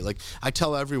tailgate. I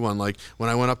tell everyone, when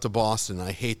I went up to Boston,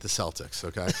 I hate the Celtics.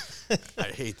 Okay, I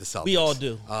hate the Celtics. We all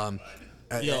do.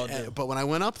 We all do. But when I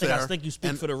went up there, I think you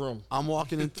speak for the room. I'm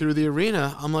walking in through the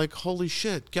arena. I'm like, holy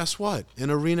shit! Guess what?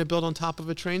 An arena built on top of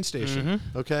a train station.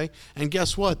 Okay, and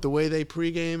guess what? The way they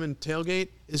pregame and tailgate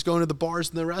is going to the bars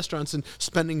and the restaurants and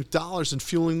spending dollars and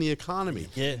fueling the economy.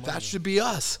 Yeah. That should be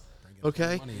us.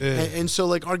 Okay, and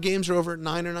so our games are over at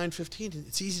 9 or 9:15.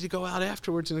 It's easy to go out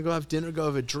afterwards and go have dinner, go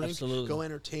have a drink, Absolutely. go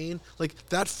entertain.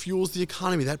 That fuels the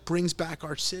economy. That brings back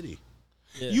our city.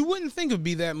 Yeah. You wouldn't think it'd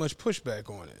be that much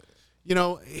pushback on it. You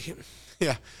know,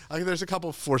 yeah, I think there's a couple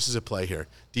of forces at play here.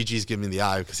 DG's giving me the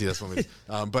eye because he doesn't want me to.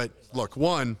 But look,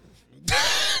 one,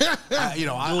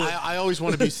 I always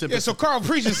want to be sympathetic. Yeah, so Carl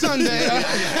preaching Sunday.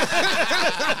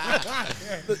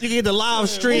 You can get the live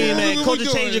stream at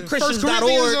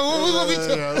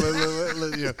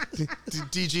culturechangeandchristians.org.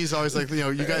 DG's always like,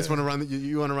 you guys want to run,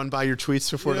 you want to run by your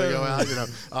tweets before they go out,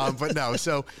 But no,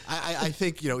 so I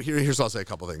think, here's also a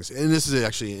couple things, and this is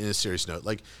actually in a serious note,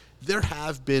 like. There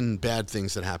have been bad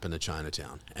things that happen to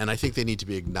Chinatown, and I think they need to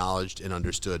be acknowledged and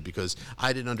understood because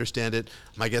I didn't understand it.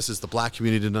 My guess is the black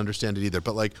community didn't understand it either.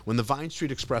 But like when the Vine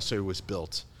Street Expressway was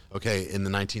built, in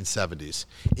the 1970s,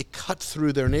 it cut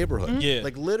through their neighborhood. Mm-hmm. Yeah.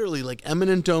 Like literally, like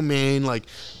eminent domain, like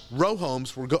row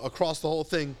homes were across the whole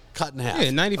thing, cut in half.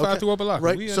 Yeah, 95 through Upper Lock.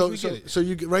 Right. So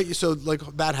like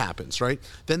that happens, right?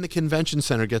 Then the convention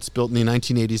center gets built in the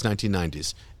 1980s,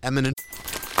 1990s. Eminent.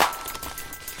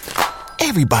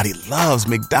 Everybody loves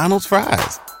McDonald's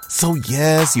fries. So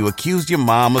yes, you accused your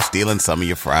mom of stealing some of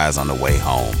your fries on the way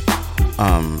home.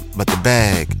 But the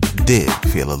bag did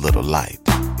feel a little light.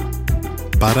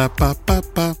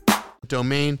 Ba-da-ba-ba-ba.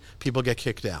 Domain, people get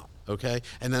kicked out, okay?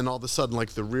 And then all of a sudden, like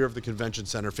the rear of the convention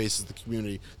center faces the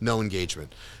community, no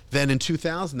engagement. Then in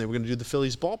 2000, they were going to do the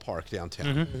Phillies ballpark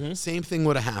downtown. Mm-hmm. Same thing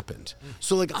would have happened.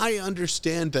 So like I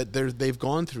understand that they've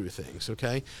gone through things,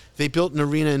 okay? They built an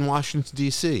arena in Washington,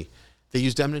 D.C., they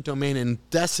used eminent domain and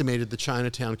decimated the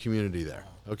Chinatown community there,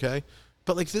 okay?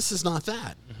 But, like, this is not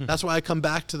that. Mm-hmm. That's why I come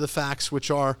back to the facts,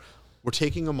 which are we're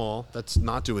taking a mall that's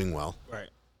not doing well. Right.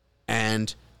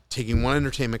 And taking one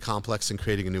entertainment complex and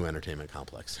creating a new entertainment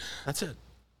complex. That's it.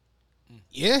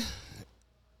 Yeah.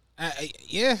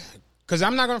 Yeah. Because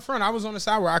I'm not going to front. I was on the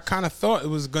side where I kind of thought it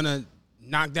was going to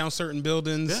knock down certain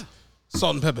buildings. Yeah.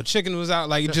 Salt and pepper chicken was out,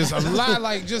 like just a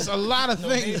lot of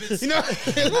things.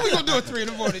 What we gonna do at 3 in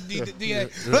the morning, DA?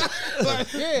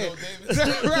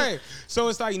 Right. So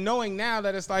it's like knowing now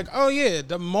that it's like, oh yeah,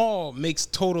 the mall makes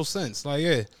total sense.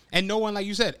 Like and no one, like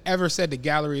you said, ever said the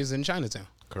gallery is in Chinatown.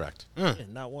 Correct. Yeah,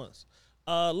 not once.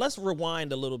 Let's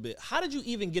rewind a little bit. How did you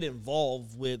even get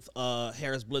involved with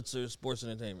Harris Blitzer Sports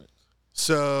Entertainment?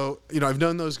 So, I've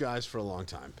known those guys for a long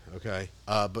time, okay?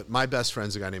 But my best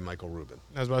friend's a guy named Michael Rubin.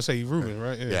 I was about to say, Rubin,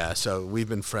 right? Yeah, so we've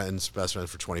been best friends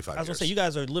for 25 years. I was going to say, you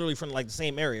guys are literally from, like, the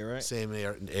same area, right? Same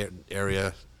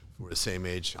area. We're the same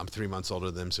age. I'm 3 months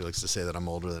older than him, so he likes to say that I'm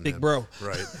older than him. Big bro.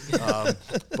 Right.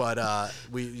 But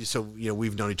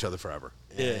we've known each other forever.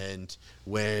 Yeah. And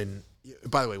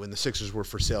by the way, when the Sixers were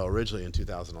for sale originally in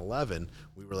 2011,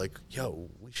 we were like, yo,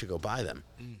 we should go buy them.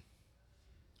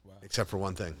 Wow. Except for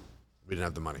one thing. We didn't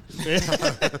have the money,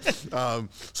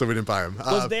 so we didn't buy them.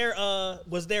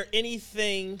 Was there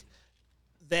anything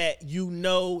that you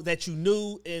knew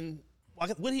in?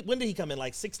 When did he come in?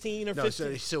 Like 16 or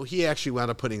 15? So he actually wound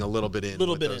up putting a little bit in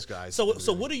with those guys.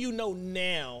 So what do you know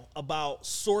now about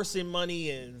sourcing money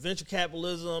and venture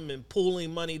capitalism and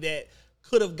pooling money that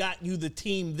could have got you the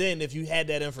team then if you had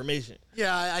that information?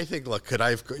 Yeah, I think. Look, could I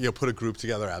have put a group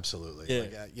together? Absolutely.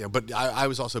 Yeah. But I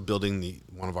was also building the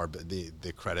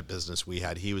credit business we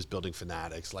had. He was building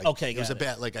Fanatics. Like, okay, it was a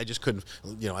bad. Like, I just couldn't.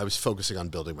 I was focusing on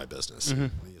building my business,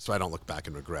 so I don't look back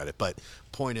and regret it. But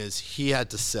point is, he had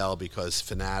to sell because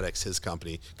Fanatics, his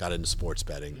company, got into sports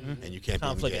betting, and you can't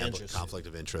conflict be in conflict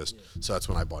of interest. So that's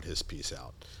when I bought his piece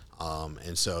out.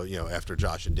 And so after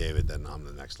Josh and David, then I'm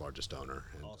the next largest owner.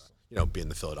 And, awesome. Being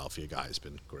the Philadelphia guy has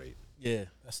been great. Yeah.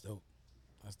 That's dope.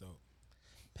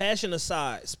 Passion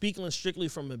aside, speaking strictly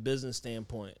from a business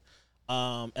standpoint,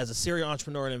 as a serial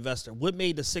entrepreneur and investor, what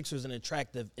made the Sixers an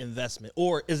attractive investment,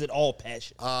 or is it all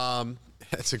passion?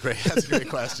 That's a great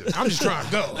question. I'm just trying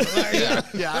to go.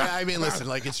 I mean, listen,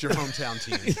 like it's your hometown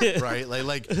team, right?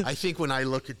 Like I think when I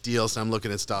look at deals, and I'm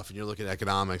looking at stuff, and you're looking at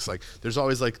economics, like there's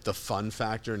always like the fun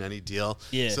factor in any deal.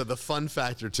 Yeah. So the fun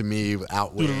factor to me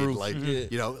outweighed,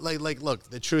 look,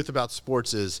 the truth about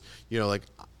sports is, like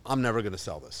I'm never going to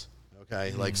sell this.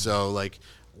 Okay,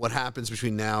 what happens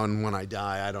between now and when I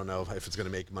die, I don't know if it's going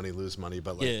to make money, lose money,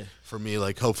 but for me,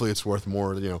 hopefully it's worth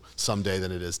more, someday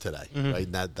than it is today, right?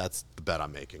 And that's the bet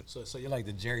I'm making. So you're like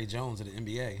the Jerry Jones of the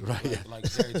NBA, right? Like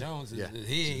Jerry Jones,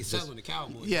 he ain't selling the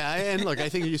Cowboys. Yeah, and look, I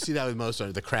think you see that with most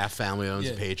the Kraft family owns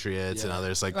the Patriots and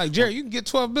others. Like Jerry, you can get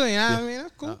 $12 billion. I mean,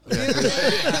 that's cool.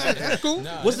 That's cool.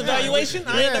 What's the valuation?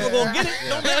 I ain't never gonna get it.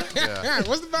 No matter.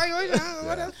 What's the valuation?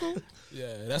 That's cool.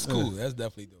 Yeah, that's cool. That's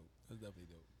definitely dope.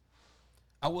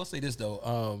 I will say this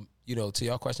though, to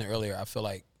y'all question earlier, I feel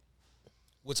like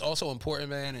what's also important,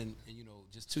 man, and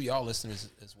just to y'all listeners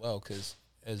as well, because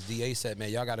as DA said, man,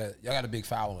 y'all got a big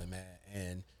following, man,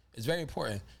 and it's very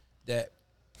important that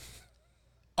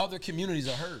other communities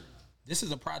are heard. this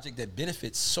is a project that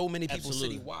benefits so many people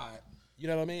Absolutely. citywide. You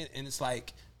know what I mean? And it's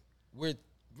like we're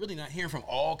really not hearing from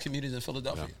all communities in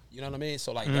Philadelphia. Yeah. You know what I mean?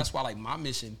 So like that's why like my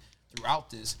mission throughout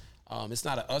this, it's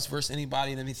not a us versus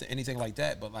anybody and anything like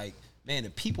that. But like, man, the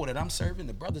people that I'm serving,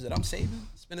 the brothers that I'm saving,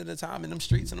 spending the time in them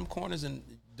streets and them corners and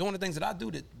doing the things that I do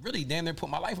that really damn near put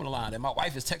my life on the line. And my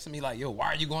wife is texting me like, yo, why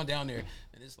are you going down there?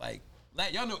 And it's like,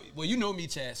 y'all know, well, you know me,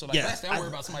 Chad. So like, last thing I worry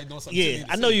about somebody doing something. Yeah,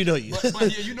 I know you know you.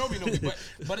 But yeah, you know me.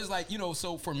 But it's like, you know,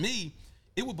 so for me,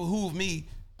 it would behoove me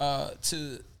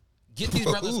to get these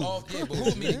brothers off. Yeah,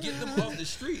 behoove me to get them off the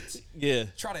streets. Yeah,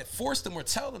 try to force them or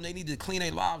tell them they need to clean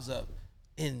their lives up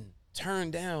and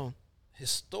turn down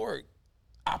historic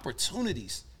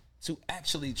opportunities to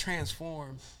actually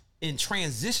transform and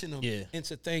transition them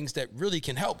into things that really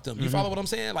can help them. You follow what I'm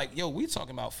saying? Like, yo, we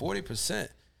talking about 40%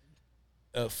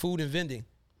 of food and vending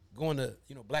going to,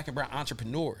 you know, black and brown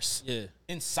entrepreneurs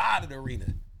inside of the arena.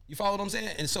 You follow what I'm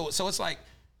saying? And so it's like,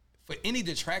 for any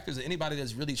detractors or anybody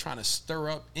that's really trying to stir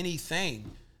up anything,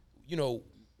 you know,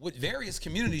 what various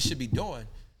communities should be doing,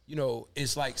 you know,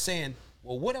 is like saying,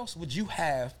 well, what else would you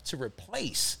have to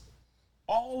replace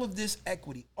all of this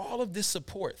equity, all of this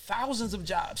support, thousands of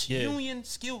jobs, union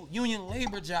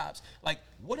labor jobs? Like,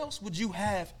 what else would you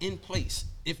have in place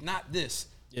if not this?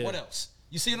 What else?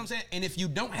 You see what I'm saying? And if you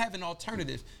don't have an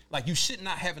alternative, like, you should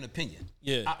not have an opinion.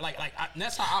 And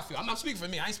that's how I feel. I'm not speaking for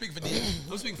me. I ain't speaking for D.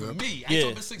 I'm speaking for me. I ain't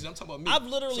talking about 60. I'm talking about me. I've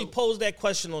literally posed that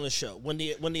question on the show when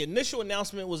the initial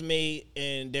announcement was made,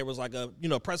 and there was like a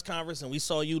press conference, and we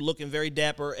saw you looking very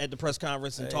dapper at the press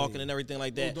conference and talking and everything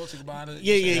like that.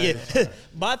 Yeah.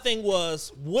 My thing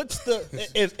was, what's the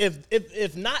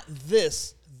if not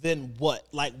this, then what?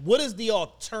 Like, what is the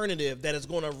alternative that is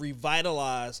going to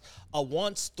revitalize a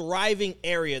once thriving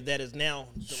area that is now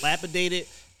dilapidated,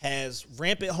 has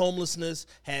rampant homelessness,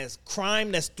 has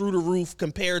crime that's through the roof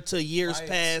compared to years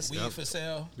past? Weed for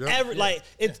sale.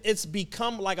 It's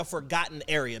become like a forgotten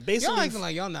area. Basically, y'all acting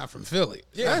like y'all not from Philly.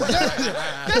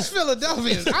 That's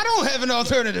Philadelphians. I don't have an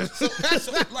alternative.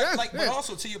 But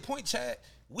also to your point, Chad,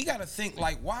 we got to think,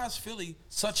 like, why is Philly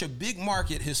such a big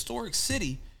market, historic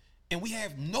city, and we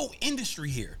have no industry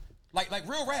here? Like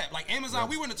real rap, like Amazon.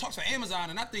 We went to talk to Amazon,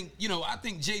 and I think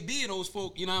JB and those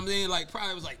folk, you know what I mean, like,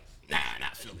 probably was like, nah,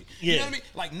 not Philly. You know what I mean?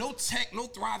 Like, no tech, no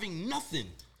thriving, nothing.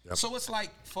 So it's like,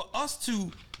 for us to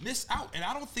miss out, and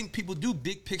I don't think people do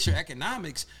big picture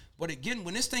economics, but again,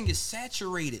 when this thing is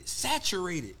saturated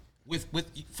with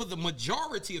for the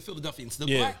majority of Philadelphians, the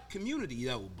black community,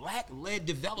 black-led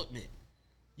development,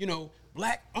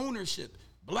 black ownership,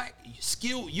 black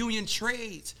skilled union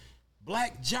trades,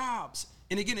 black jobs.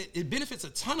 And again, it benefits a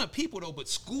ton of people, though, but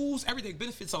schools, everything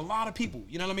benefits a lot of people.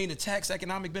 You know what I mean? The tax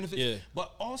economic benefits. Yeah.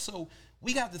 But also,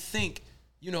 we got to think,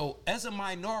 as a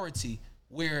minority,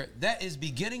 where that is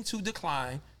beginning to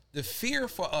decline, the fear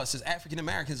for us as African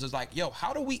Americans is like, yo,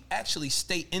 how do we actually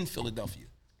stay in Philadelphia?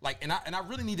 Like, and I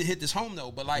really need to hit this home,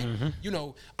 though, but like,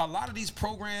 a lot of these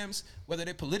programs, whether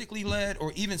they're politically led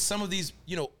or even some of these,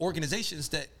 organizations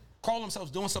that call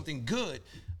themselves doing something good,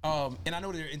 and I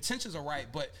know their intentions are right,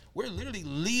 but we're literally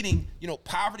leading,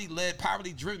 poverty-led,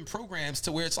 poverty-driven programs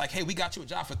to where it's like, hey, we got you a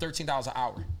job for $13 an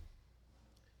hour.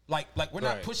 Like we're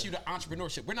not pushing you to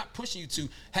entrepreneurship. We're not pushing you to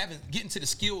get into the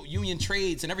skilled union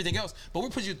trades and everything else, but we're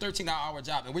pushing you a $13 hour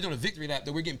job, and we're doing a victory lap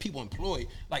that we're getting people employed.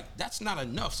 Like, that's not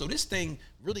enough. So this thing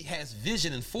really has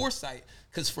vision and foresight,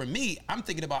 because for me, I'm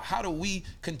thinking about how do we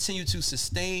continue to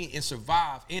sustain and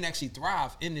survive and actually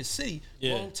thrive in this city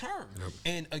long term.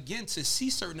 And again, to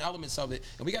see certain elements of it,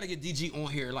 and we got to get DG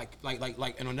on here like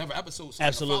in another episode, so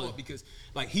absolutely, follow, because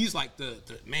like he's like the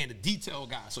detail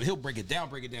guy, so he'll break it down.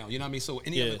 You know what I mean? So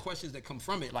any other questions that come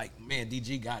from it, like, man,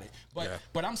 DG got it.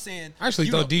 But I'm saying, I actually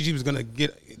thought DG was gonna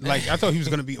get, like, I thought he was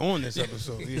gonna be on this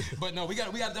episode. But no, we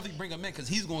got to definitely bring him in, because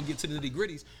he's gonna get to the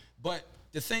nitty-gritties. But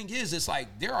the thing is, it's like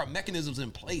there are mechanisms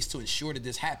in place to ensure that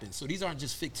this happens. So these aren't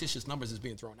just fictitious numbers that's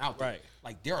being thrown out there. Right.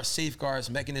 Like, there are safeguards,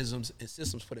 mechanisms, and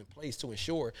systems put in place to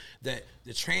ensure that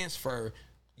the transfer,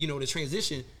 the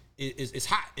transition is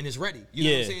hot and is ready. You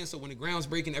know what I'm saying? So when the ground's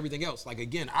breaking, everything else, like,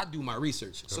 again, I do my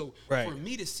research. So for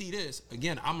me to see this,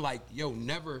 again, I'm like, yo,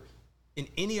 never in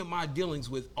any of my dealings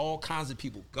with all kinds of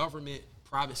people, government,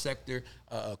 private sector,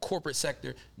 corporate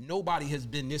sector, nobody has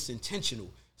been this intentional.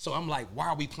 So I'm like, why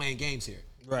are we playing games here?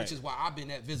 Right. Which is why I've been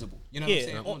that visible. You know what I'm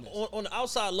saying? On the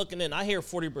outside looking in, I hear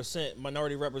 40%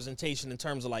 minority representation in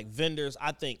terms of like vendors.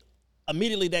 I think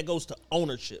immediately that goes to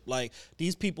ownership. Like,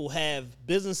 these people have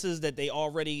businesses that they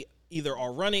already either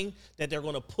are running, that they're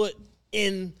going to put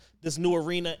in this new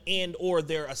arena and or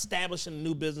they're establishing a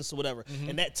new business or whatever.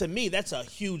 And that, to me, that's a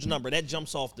huge number. That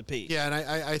jumps off the page. Yeah, and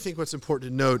I think what's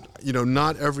important to note,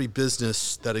 not every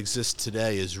business that exists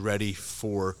today is ready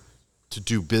to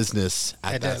do business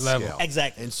at that level. Scale.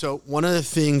 Exactly. And so one of the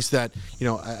things that,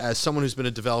 as someone who's been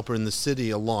a developer in the city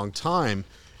a long time,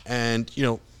 and,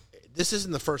 this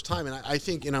isn't the first time, and I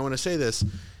think, and I want to say this,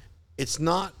 it's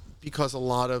not because a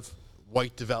lot of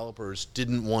white developers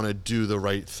didn't want to do the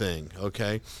right thing,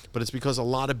 okay? But it's because a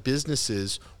lot of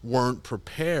businesses weren't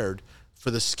prepared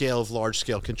for the scale of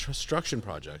large-scale construction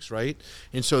projects, right?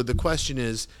 And so the question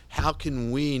is, how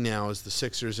can we now, as the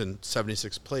Sixers and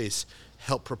 76 Place,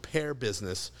 help prepare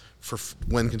business for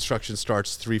when construction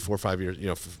starts 3, 4, 5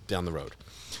 years, down the road?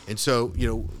 And so,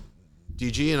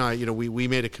 DG and I, we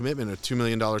made a commitment, a $2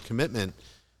 million commitment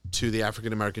to the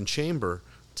African American Chamber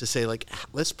to say,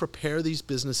 let's prepare these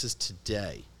businesses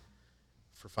today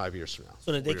for 5 years from now.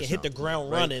 So that they can hit the ground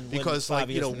running. Right? Because,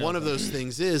 one of those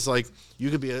things is, you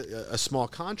could be a small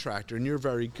contractor and you're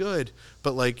very good,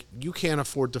 but, you can't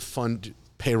afford to fund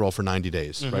payroll for 90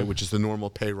 days, right, which is the normal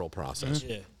payroll process.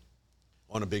 Yeah.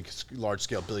 On a big,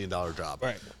 large-scale billion-dollar job.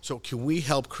 Right. So can we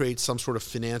help create some sort of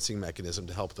financing mechanism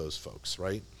to help those folks,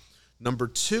 right? Number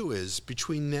 2 is,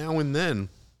 between now and then,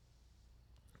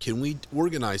 can we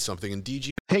organize something? And DG...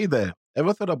 Hey there,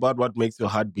 ever thought about what makes your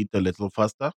heart beat a little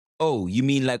faster? Oh, you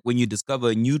mean like when you discover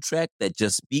a new track that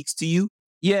just speaks to you?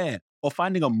 Yeah, or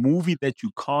finding a movie that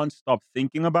you can't stop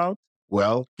thinking about?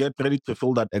 Well, get ready to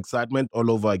feel that excitement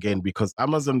all over again, because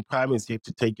Amazon Prime is here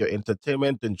to take your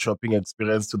entertainment and shopping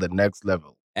experience to the next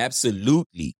level.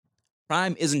 Absolutely.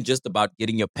 Prime isn't just about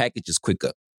getting your packages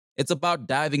quicker. It's about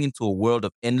diving into a world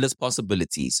of endless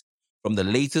possibilities, from the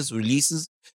latest releases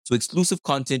to exclusive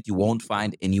content you won't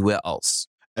find anywhere else.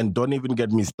 And don't even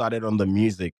get me started on the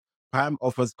music. Prime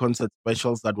offers concert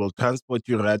specials that will transport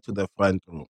you right to the front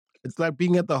row. It's like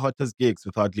being at the hottest gigs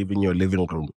without leaving your living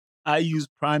room. I use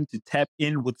Prime to tap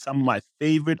in with some of my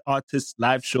favorite artists'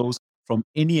 live shows from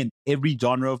any and every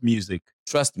genre of music.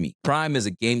 Trust me, Prime is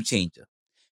a game changer.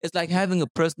 It's like having a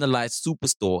personalized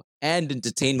superstore and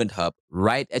entertainment hub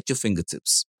right at your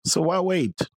fingertips. So why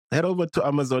wait? Head over to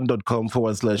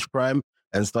amazon.com/Prime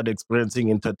and start experiencing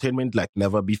entertainment like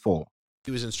never before. He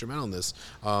was instrumental in this.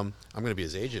 I'm going to be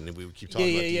his agent, and we would keep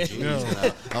talking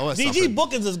about DG. DG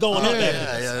bookings is going up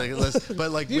there. Yeah.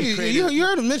 But we created... You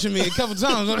heard him mention me a couple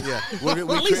times. Yeah. At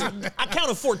least I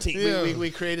counted 14. We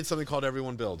created something called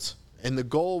Everyone Builds. And the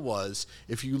goal was,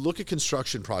 if you look at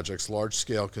construction projects,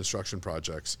 large-scale construction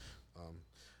projects,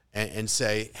 and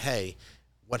say, hey,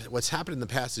 what's happened in the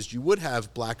past is you would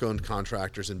have black-owned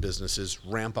contractors and businesses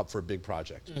ramp up for a big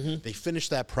project. They finish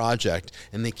that project,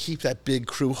 and they keep that big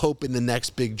crew hoping the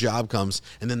next big job comes,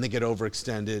 and then they get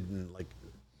overextended, and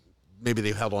maybe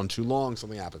they held on too long,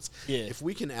 something happens. Yeah. If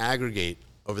we can aggregate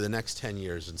over the next 10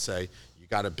 years and say, you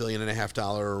got $1.5 billion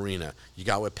arena, you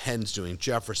got what Penn's doing,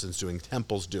 Jefferson's doing,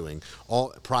 Temple's doing, all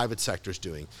private sector's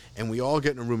doing, and we all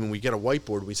get in a room and we get a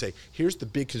whiteboard and we say, here's the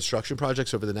big construction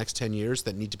projects over the next 10 years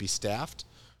that need to be staffed.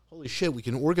 Holy shit, we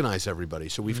can organize everybody.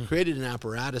 So we've created an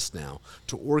apparatus now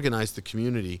to organize the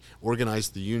community, organize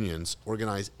the unions,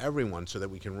 organize everyone so that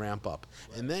we can ramp up.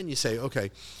 And then you say,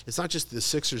 okay, it's not just the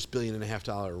Sixers $1.5 billion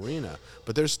arena,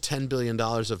 but there's $10 billion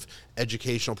of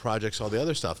educational projects, all the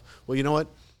other stuff. Well, you know what?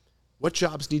 What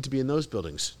jobs need to be in those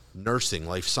buildings? Nursing,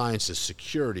 life sciences,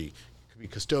 security, could be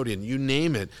custodian, you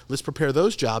name it. Let's prepare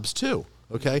those jobs too.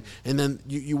 Okay, and then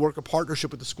you work a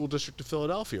partnership with the school district of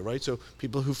Philadelphia, right? So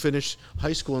people who finish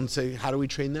high school and say, how do we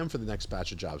train them for the next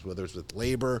batch of jobs? Whether it's with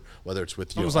labor, whether it's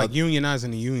with almost like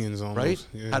unionizing the unions, almost. Right?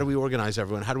 Yeah. How do we organize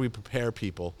everyone? How do we prepare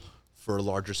people for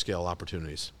larger scale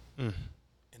opportunities? And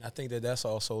I think that's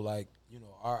also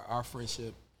our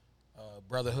friendship,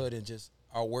 brotherhood, and just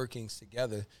our workings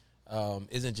together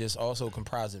isn't just also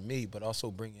comprising me, but also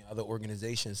bringing other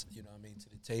organizations, to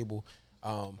the table.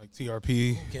 Like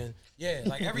TRP.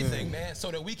 Like everything, man,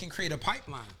 so that we can create a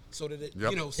pipeline. So that it,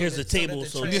 here's the table.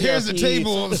 So here's the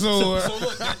table. So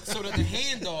so that the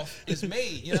handoff is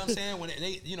made. You know what I'm saying?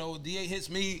 When DA hits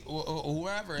me or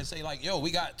whoever and say yo, we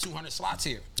got 200 slots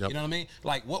here. Yep. You know what I mean?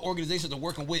 Like what organizations are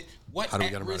working with what how do we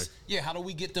get them ready? Yeah, how do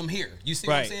we get them here? You see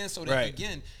what I'm saying? So that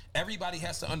again, everybody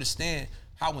has to understand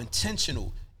how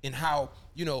intentional and how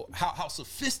how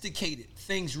sophisticated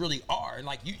things really are, and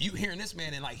you hearing this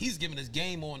man, and he's giving his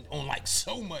game on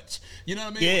so much, you know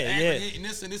what I mean? Aggregating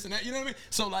this and this and that, you know what I mean?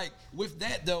 So with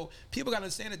that though, people gotta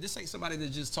understand that this ain't somebody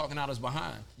that's just talking out us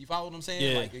behind. You follow what I'm saying?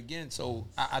 Yeah. Again, so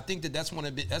I think that's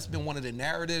been one of the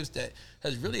narratives that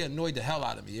has really annoyed the hell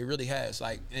out of me. It really has.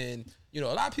 And You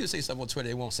know, a lot of people say stuff on Twitter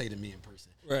they won't say to me in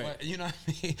person. Right. But, you know what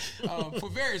I mean? For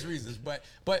various reasons. But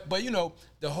you know,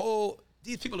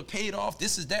 these people are paid off.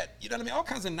 This is that. You know what I mean? All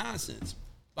kinds of nonsense.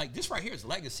 Like this right here is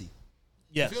legacy.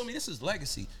 Yes. You feel me? This is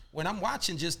legacy. When I'm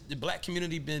watching just the black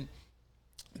community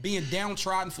being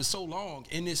downtrodden for so long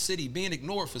in this city, being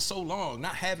ignored for so long,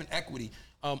 not having equity,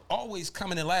 always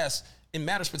coming in last in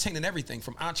matters pertaining to everything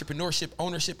from entrepreneurship,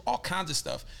 ownership, all kinds of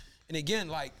stuff. And again,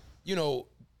 like, you know,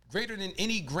 greater than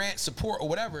any grant, support, or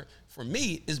whatever, for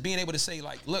me, is being able to say,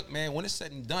 like, look, man, when it's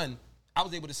said and done, I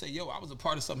was able to say, yo, I was a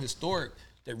part of something historic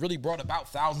that really brought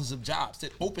about thousands of jobs,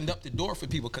 that opened up the door for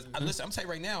people. Because listen, I'm telling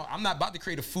you right now, I'm not about to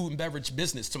create a food and beverage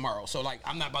business tomorrow. So like,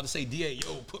 I'm not about to say, DA,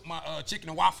 yo, put my chicken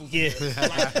and waffles in there.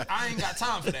 Like, I ain't got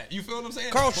time for that. You feel what I'm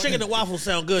saying? Carl's chicken and waffles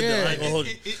sound good, though. I ain't gonna hold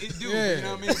you. It do, you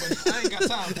know what I mean? But I ain't got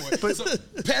time for it. But so,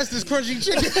 Pass this crunchy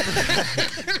chicken.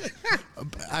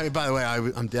 I mean, by the way,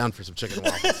 I'm down for some chicken and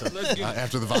waffles so,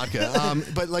 after the vodka.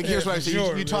 But like, here's what I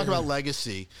say: you talk about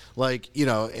legacy, like, you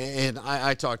know, and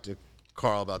I talked to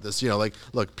Carl about this. You know, like,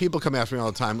 look, people come after me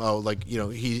all the time. Oh, like, you know,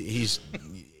 he's,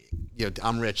 you know,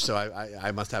 I'm rich, so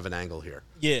I must have an angle here.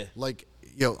 Yeah. Like,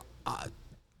 you know,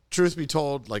 truth be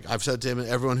told, like I've said to him, and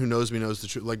everyone who knows me knows the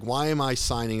truth. Like, why am I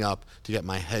signing up to get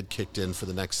my head kicked in for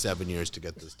the next 7 years to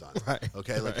get this done? Right.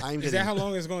 Okay. Like, I'm getting. Is that how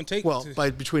long it's going to take? Well,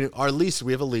 between our lease,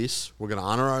 we have a lease. We're going to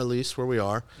honor our lease where we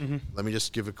are. Mm-hmm. Let me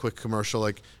just give a quick commercial.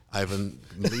 Like, I have a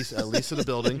lease of the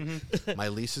building. My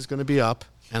lease is going to be up,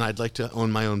 and I'd like to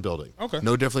own my own building. Okay.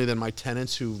 No differently than my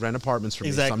tenants who rent apartments from me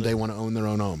Exactly. someday want to own their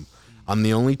own home. I'm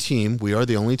the only team. We are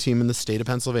the only team in the state of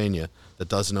Pennsylvania that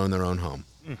doesn't own their own home.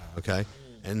 Okay.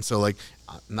 And so, like,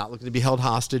 I'm not looking to be held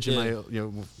hostage in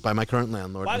my, by my current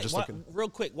landlord. I'm just looking. Real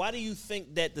quick, why do you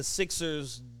think that the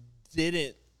Sixers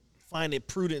didn't find it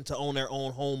prudent to own their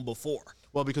own home before?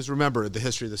 Well, because remember, the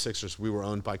history of the Sixers, we were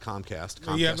owned by Comcast.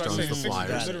 Comcast owns the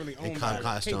Flyers, and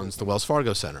Comcast owns the Wells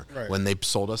Fargo Center. Right. When they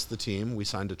sold us the team, we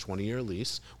signed a 20-year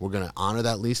lease. We're going to honor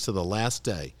that lease to the last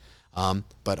day.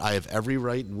 But I have every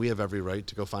right, and we have every right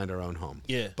to go find our own home.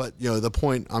 Yeah. But, you know, the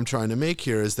point I'm trying to make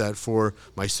here is that for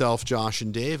myself, Josh,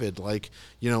 and David, like,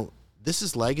 you know, this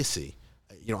is legacy.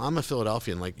 You know, I'm a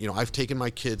Philadelphian. Like, you know, I've taken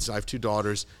my kids, I have 2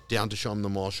 daughters, down to show them the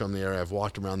mall, show them the area. I've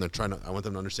walked around there I want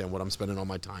them to understand what I'm spending all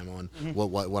my time on,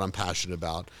 what I'm passionate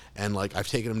about. And, like, I've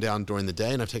taken them down during the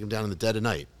day, and I've taken them down in the dead of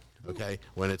night, okay?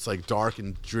 When it's, like, dark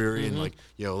and dreary and, like,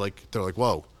 you know, like, they're like,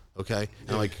 whoa. Okay,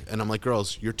 and I'm like,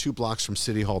 girls, you're 2 blocks from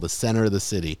City Hall, the center of the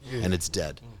city, and it's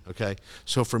dead. Okay,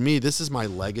 so for me, this is my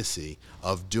legacy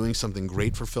of doing something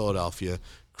great for Philadelphia,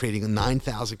 creating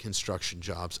 9,000 construction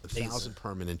jobs, 1,000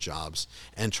 permanent jobs,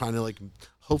 and trying to, like,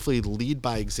 hopefully lead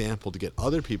by example to get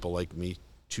other people like me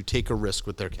to take a risk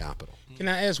with their capital. Can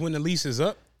I ask when the lease is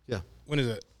up? Yeah. When is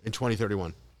it? In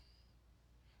 2031.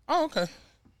 Oh, okay.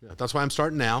 Yeah, that's why I'm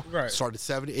starting now. Right. Started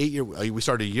 8 years. We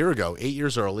started a year ago, 8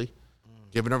 years early.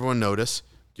 Giving everyone notice,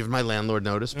 giving my landlord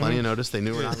notice, plenty of notice. They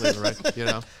knew we're not leaving, right? You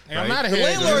know, Hey, I'm out of The here.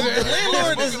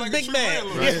 landlord is a big man.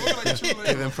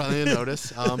 give them plenty of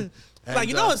notice. Like,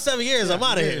 you know, in 7 years, I'm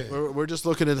out of here. We're just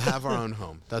looking to have our own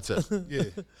home. That's it. Yeah.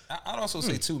 I'd also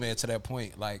say too, man, to that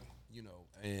point, like, you know,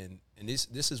 and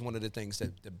this is one of the things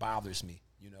that bothers me.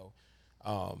 You know,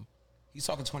 he's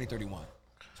talking 2031.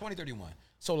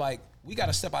 So like, we got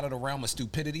to step out of the realm of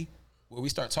stupidity where we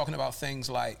start talking about things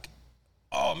like,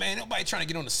 oh, man, nobody trying to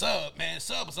get on the sub, man.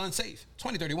 Sub is unsafe.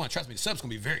 2031, trust me, the sub's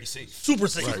going to be very safe. Super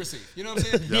safe. Super safe. You know what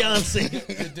I'm saying?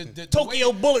 Beyonce. The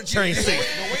Tokyo bullet train the safe.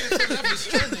 way the stuff is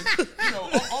trending, you know,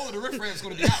 all of the riffraff's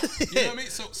going to be out. You know what I mean?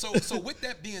 So with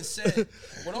that being said,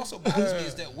 what also bothers me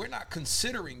is that we're not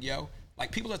considering,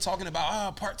 like, people are talking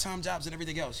about part-time jobs and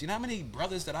everything else. You know how many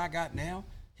brothers that I got now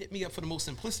hit me up for the most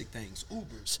simplistic things,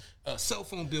 Ubers, cell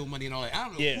phone bill money and all that. I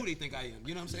don't know who they think I am.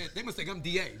 You know what I'm saying? They must think I'm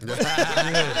DA.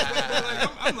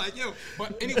 I'm like, yo.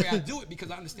 But anyway, I do it because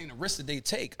I understand the risk that they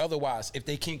take. Otherwise, if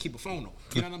they can't keep a phone on.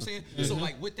 You know what I'm saying? So,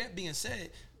 like, with that being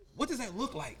said, what does that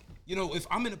look like? You know, if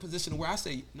I'm in a position where I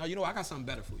say, no, you know, I got something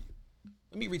better for you.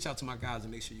 Let me reach out to my guys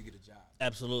and make sure you get a job.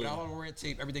 Absolutely. Without all the red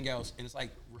tape, everything else. And it's like,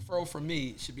 referral from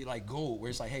me should be like gold, where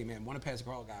it's like, hey, man, one of Pass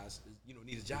Carl guys, you know,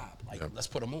 need a job. Like, let's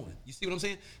put them on. You see what I'm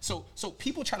saying? So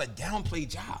people try to downplay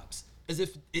jobs as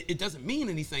if it doesn't mean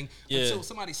anything until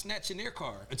somebody snatches in their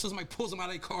car, until somebody pulls them out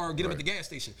of their car or get them at the gas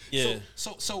station. Yeah.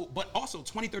 So, but also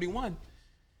 2031,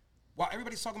 while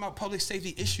everybody's talking about public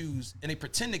safety issues and they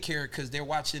pretend to care because they're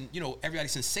watching, you know, everybody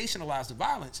sensationalize the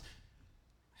violence.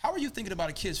 How are you thinking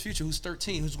about a kid's future who's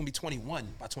 13, who's going to be 21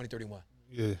 by 2031?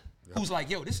 Yeah. who's like,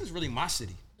 yo, this is really my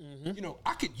city. Mm-hmm. You know,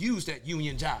 I could use that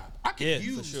union job. I could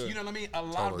use, you know what I mean, a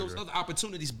lot of those other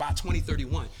opportunities by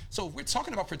 2031. So if we're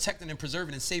talking about protecting and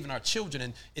preserving and saving our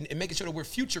children and making sure that we're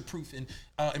future-proof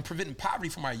and preventing poverty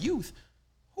from our youth,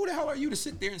 who the hell are you to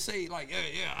sit there and say, like,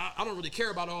 I don't really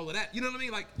care about all of that? You know what I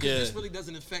mean? Like, this really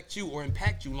doesn't affect you or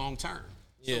impact you long term.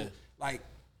 So, like,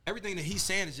 everything that he's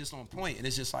saying is just on point, and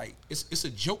it's just like, it's a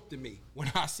joke to me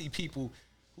when I see people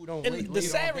who don't. And the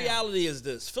sad reality is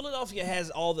this: Philadelphia has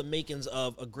all the makings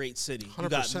of a great city.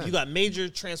 100%. You got major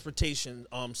transportation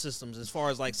systems as far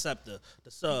as like SEPTA,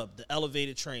 the sub, the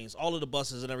elevated trains, all of the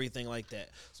buses and everything like that.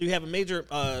 So you have a major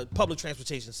public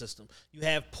transportation system. You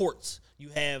have ports. You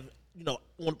have, you know,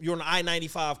 you're on the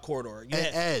I-95 corridor. You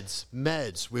have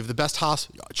Meds. We have the best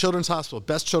children's hospital,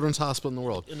 best children's hospital in the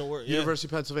world. University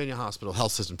of Pennsylvania Hospital,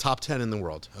 health system, top 10 in the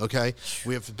world, okay?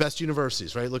 We have the best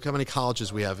universities, right? Look how many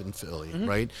colleges we have in Philly,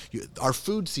 right? Our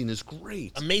food scene is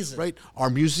great. Amazing. Right?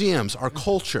 Our museums, our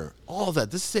culture, all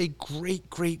that. This is a great,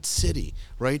 great city,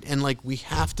 right? And, like, we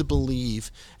have to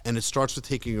believe, and it starts with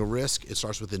taking a risk. It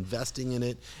starts with investing in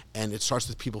it, and it starts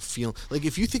with people feeling. Like,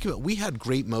 if you think about it, we had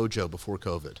great mojo before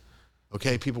COVID.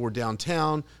 Okay, people were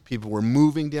downtown, people were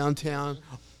moving downtown,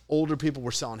 older people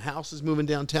were selling houses moving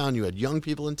downtown, you had young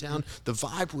people in town. The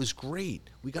vibe was great.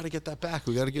 We got to get that back.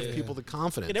 We got to give people the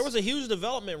confidence. Yeah, there was a huge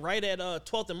development right at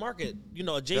 12th and Market, you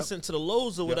know, adjacent to the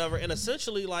Lowe's or whatever, and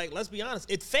essentially, like, let's be honest,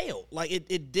 it failed. Like,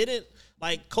 it didn't.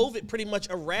 Like, COVID pretty much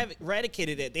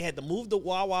eradicated it. They had to move the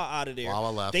Wawa out of there. Wawa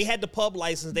left. They had the pub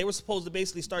license. They were supposed to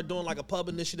basically start doing like a pub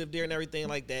initiative there and everything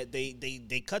like that.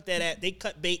 They cut that they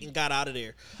cut bait and got out of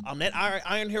there. That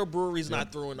Iron Hill Brewery's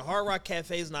not through, and the Hard Rock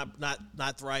Cafe's not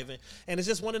thriving. And it's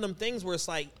just one of them things where it's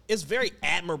like, it's very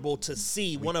admirable to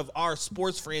see one of our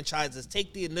sports franchises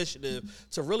take the initiative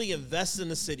to really invest in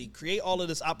the city, create all of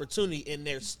this opportunity, and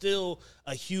there's still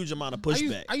a huge amount of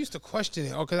pushback. I used to question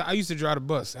it, because I used to drive the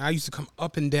bus, and I used to come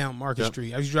up and down Market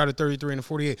Street. I used to drive the 33 and the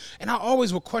 48, and I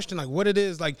always would question, like, what it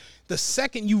is. Like, the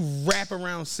second you wrap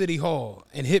around City Hall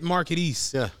and hit Market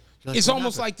East, like, it's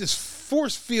almost like this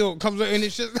force field comes, and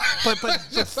it's just. But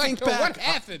just think like, back, what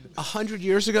happened 100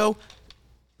 years ago.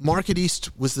 Market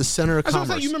East was the center of commerce.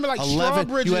 Saying, you remember, like,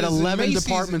 11, you had 11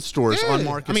 department stores on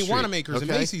Market Street. Wanamaker's and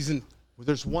Macy's. And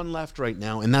there's one left right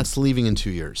now, and that's leaving in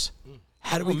 2 years.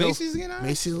 How do we go? Macy's again?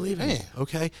 Macy's leaving.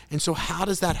 Okay. And so how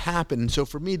does that happen? And so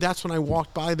for me, that's when I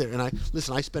walked by there, and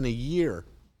I spent a year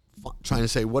trying to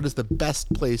say, what is the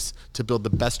best place to build the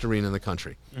best arena in the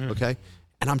country? Okay.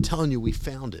 And I'm telling you, we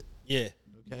found it. Yeah.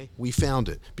 Okay. We found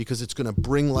it because it's going to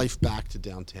bring life back to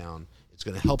downtown. It's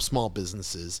going to help small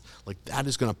businesses. Like, that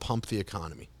is going to pump the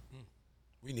economy.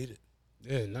 We need it.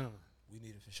 Yeah, no. We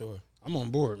need it for sure. I'm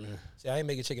on board, man. See, I ain't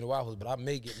making chicken and waffles, but I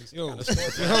may get me some kind of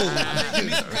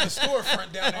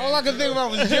storefront down there. All I could think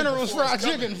about was General's fried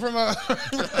chicken from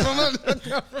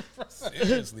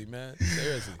Seriously, man.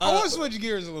 Seriously. I want to switch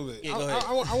gears a little bit. Yeah, go ahead.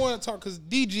 I want to talk, because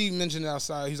DG mentioned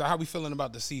outside. He's like, how we feeling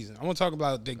about the season? I want to talk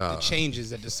about the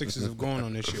changes that the Sixers have going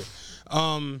on this year.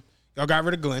 Y'all got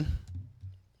rid of Glenn.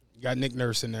 You got Nick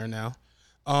Nurse in there now.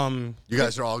 You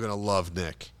guys are all going to love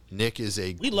Nick. Nick is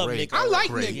a love Nick. I like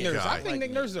great Nick Nurse. guy. I think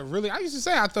Nick Nurse is a really. I used to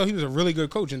say I thought he was a really good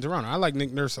coach in Toronto. I like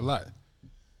Nick Nurse a lot.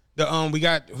 We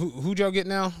got who'd y'all get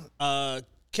now?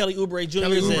 Kelly Oubre Jr.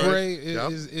 Kelly is in.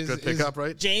 Oubre is good pickup,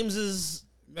 right? James is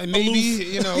maybe,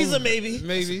 you know, he's a maybe.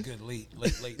 Maybe. Good late.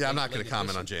 Yeah, I'm not going to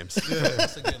comment on James.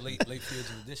 That's a good late field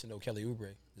addition, though. Kelly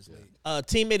Oubre this late.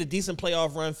 Team made a decent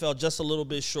playoff run, fell just a little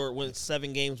bit short, went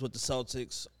 7 games with the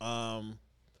Celtics.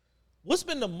 What's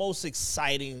been the most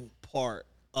exciting part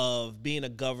of being a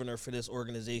governor for this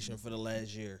organization for the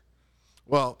last year?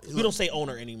 Well, we don't say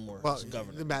owner anymore. Well, it's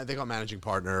governor. they call managing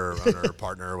partner or owner or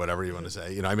partner or whatever you want to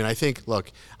say. You know, I mean, I think, look,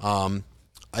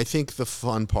 I think the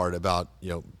fun part about, you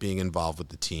know, being involved with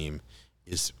the team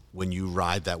is when you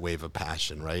ride that wave of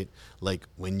passion, right? Like,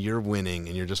 when you're winning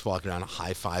and you're just walking around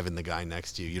high-fiving the guy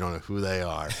next to you, you don't know who they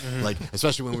are. Like,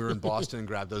 especially when we were in Boston and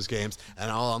grabbed those games,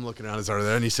 and all I'm looking around is, are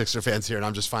there any Sixer fans here? And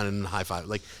I'm just finding a high-five.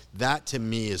 Like, that to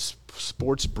me is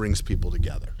sports brings people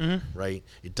together, right?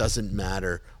 It doesn't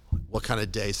matter what kind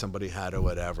of day somebody had or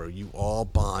whatever. You all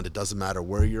bond. It doesn't matter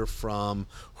where you're from,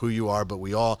 who you are, but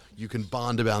you can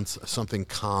bond about something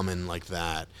common like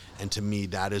that. And to me,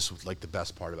 that is like the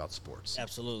best part about sports.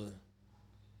 Absolutely.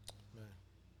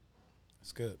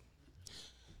 That's good.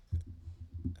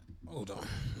 Hold on.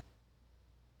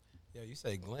 Yeah, you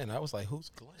say Glenn. I was like,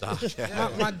 who's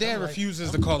Glenn? My dad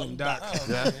refuses to call him Doc.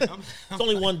 There's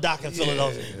only one Doc in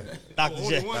Philadelphia. Dr.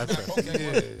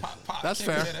 J. That's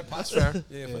fair. That's fair.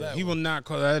 Yeah, for that He one. will not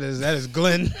call that is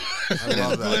Glenn. I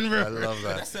love that. Glenn I River. love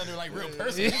That that. sounded like real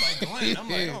person. He's like Glenn. I'm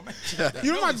like, oh man.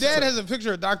 You know, my dad has a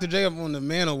picture of Dr. J up on the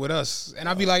mantle with us, and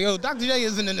I'll be like, "Yo, Dr. J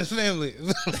isn't in this family."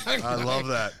 I love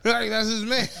that. Like, that's his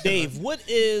man. Dave, what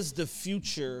is the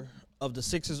future of the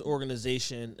Sixers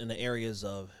organization in the areas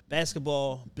of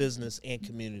basketball, business, and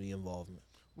community involvement?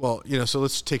 Well, so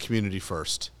let's take community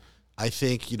first. I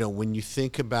think, when you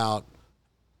think about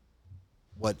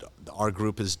what our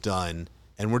group has done,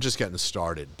 and we're just getting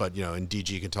started, but, and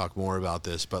DG can talk more about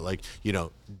this, but during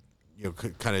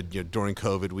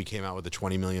COVID, we came out with a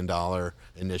 $20 million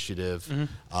initiative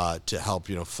to help,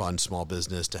 fund small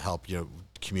business, to help,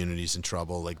 communities in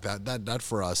trouble. Like that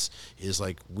for us is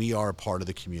like, we are a part of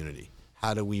the community.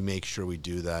 How do we make sure we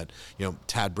do that?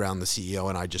 Tad Brown, the CEO,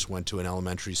 and I just went to an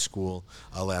elementary school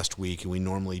last week, and we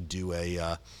normally do they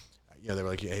were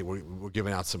like, hey, we're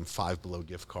giving out some Five Below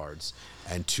gift cards,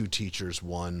 and 2 teachers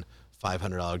won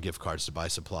 $500 gift cards to buy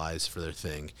supplies for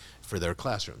their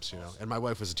classrooms, and my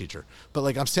wife was a teacher. But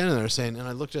like, I'm standing there saying, and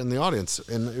I looked in the audience,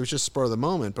 and it was just spur of the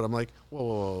moment, but I'm like,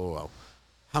 whoa.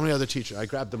 How many other teachers? I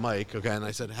grabbed the mic, okay, and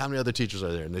I said, how many other teachers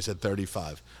are there? And they said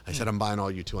 35. I said, I'm buying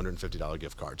all you $250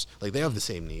 gift cards. Like, they have the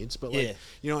same needs, but like,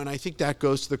 and I think that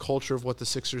goes to the culture of what the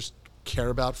Sixers care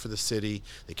about for the city.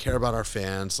 They care about our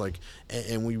fans, like,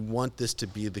 and we want this to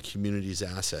be the community's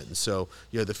asset. And so,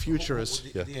 the future is.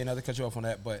 Yeah, not to cut you off on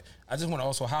that, but I just want to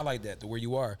also highlight that to where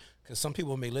you are, because some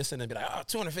people may listen and be like, oh,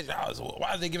 $250.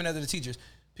 Why are they giving that to the teachers?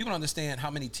 People don't understand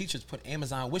how many teachers put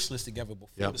Amazon wish lists together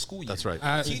before the school year. That's right.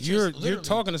 You're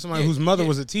talking to somebody whose mother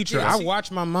was a teacher. I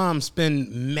watched my mom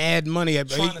spend mad money at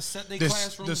Trying to set their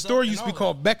classrooms the store up used to be and all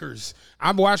called Becker's.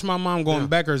 I watched my mom go in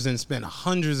Becker's and spend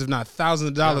hundreds, if not thousands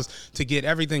of dollars to get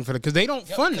everything for because they don't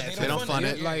fund that. They don't fund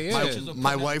it. Like,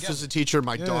 My wife was a teacher.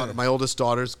 My daughter, my oldest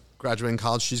daughter's graduating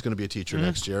college. She's going to be a teacher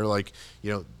next year. Like,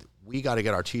 we got to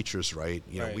get our teachers right.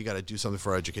 We got to do something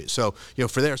for our education. So,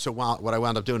 what I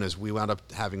wound up doing is we wound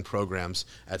up having programs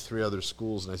at 3 other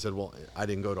schools. And I said, well, I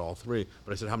didn't go to all 3,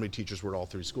 but I said, how many teachers were at all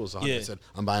 3 schools? I said,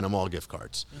 I'm buying them all gift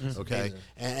cards. Okay.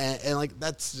 And like,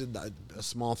 that's a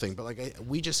small thing, but like,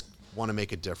 we just want to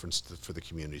make a difference for the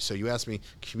community. So you asked me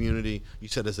community, you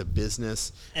said as a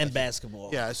business. And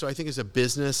basketball. Yeah, so I think as a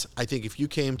business, I think if you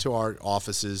came to our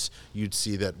offices, you'd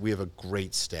see that we have a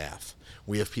great staff.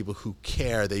 We have people who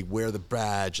care. They wear the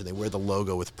badge and they wear the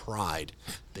logo with pride.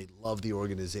 They love the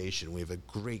organization. We have a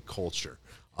great culture.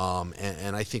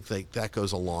 And I think like that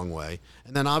goes a long way.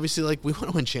 And then obviously like we want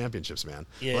to win championships, man.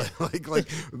 Yeah. Like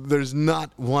there's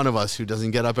not one of us who doesn't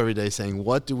get up every day saying,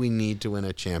 what do we need to win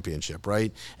a championship,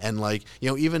 right? And like,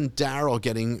 even Daryl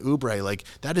getting Oubre, like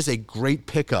that is a great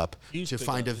pickup to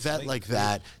find a vet like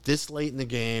that this late in the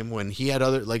game when he had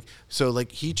other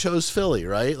he chose Philly,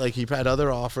 right? Like he had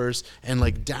other offers and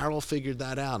like Daryl figured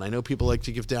that out. I know people like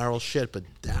to give Daryl shit, but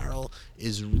Daryl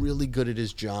is really good at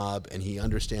his job and he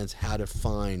understands how to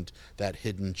find that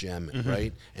hidden gem,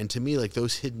 right? And to me, like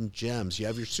those hidden gems, you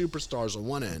have your superstars on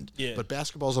one end, but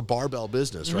basketball's a barbell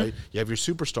business, right? You have your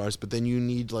superstars, but then you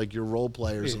need like your role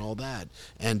players and all that.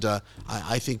 And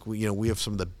I think we have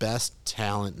some of the best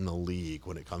talent in the league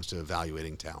when it comes to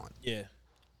evaluating talent. Yeah.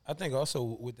 I think also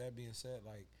with that being said,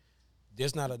 like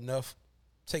there's not enough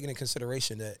taken in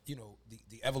consideration that,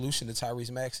 the evolution of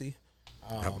Tyrese Maxey,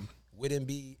 with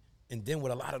Embiid, and then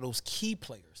with a lot of those key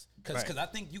players. Because I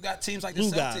think you got teams like the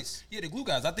Glue Celtics. guys. Yeah, the glue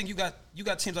guys. I think you got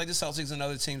teams like the Celtics and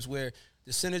other teams where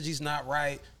the synergy's not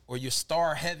right or you're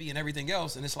star heavy and everything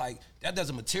else, and it's like that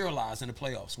doesn't materialize in the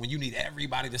playoffs when you need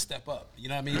everybody to step up. You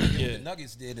know what I mean? Like what the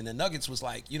Nuggets did, and the Nuggets was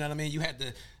like, you know what I mean? You had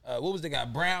the what was the guy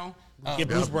Brown?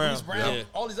 Bruce Brown. Yeah.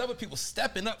 All these other people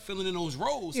stepping up, filling in those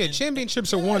roles. Yeah,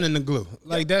 championships are won in the glue.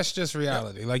 Like that's just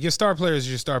reality. Like your star players are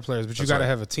your star players, but you got to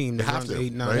have a team that runs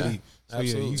 8, 9, right? 8. So,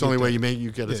 Absolutely. It's the only way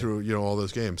you get it through all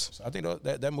those games. So I think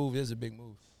that move is a big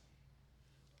move.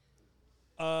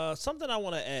 Something I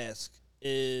want to ask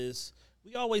is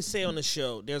we always say on the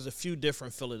show there's a few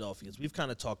different Philadelphias. We've kind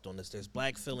of talked on this. There's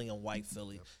Black Philly and White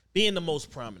Philly being the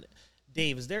most prominent.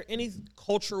 Dave, is there any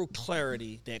cultural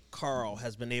clarity that Carl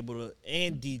has been able to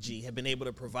and DG have been able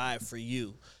to provide for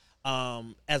you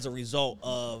as a result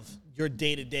of your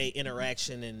day-to-day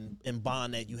interaction and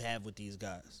bond that you have with these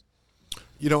guys?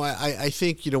 I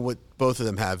think, what both of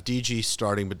them have, DG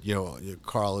starting, but,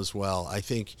 Carl as well. I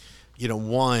think,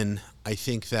 I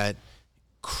think that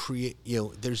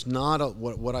there's not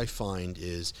what I find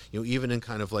is, even in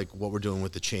kind of like what we're doing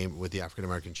with the chamber, with the African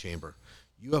American Chamber,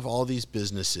 you have all these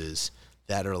businesses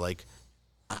that are like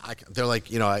they're like,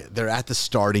 they're at the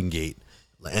starting gate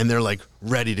and they're like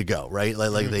ready to go, right?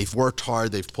 Like they've worked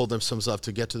hard, they've pulled themselves up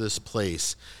to get to this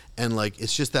place. And like,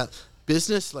 it's just that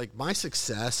business, like my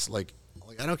success, like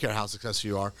I don't care how successful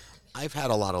you are. I've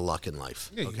had a lot of luck in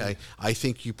life. Okay. I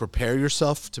think you prepare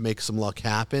yourself to make some luck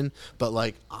happen. But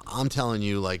like, I'm telling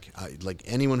you, like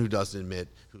anyone who doesn't admit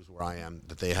who's where I am,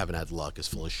 that they haven't had luck is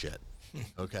full of shit.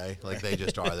 Okay, like they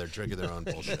just are. They're drinking their own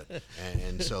bullshit,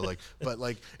 and so like, but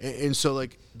like, and so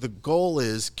like, the goal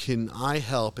is, can I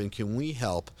help and can we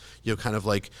help? Kind of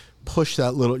like push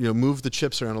that little, move the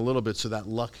chips around a little bit so that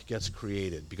luck gets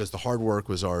created because the hard work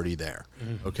was already there.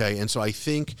 Okay, and so I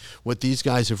think what these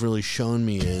guys have really shown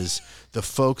me is the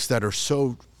folks that are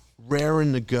so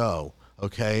raring to go.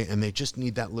 Okay, and they just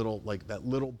need that little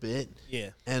bit. Yeah,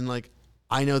 and like,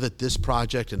 I know that this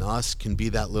project and us can be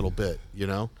that little bit.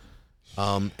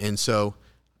 And so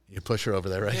you push her over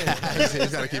there, right? Yeah.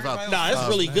 He's got to keep up. Nah, it's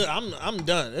really good. I'm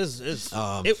done.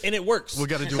 And it works. We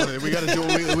got to do one. We got to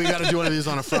do one of these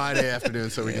on a Friday afternoon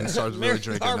so we can start really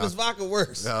drinking. Harvest vodka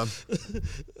works.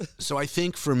 So I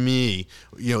think for me,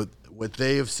 what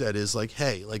they have said is like,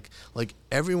 hey, like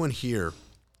everyone here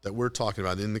that we're talking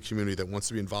about in the community that wants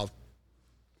to be involved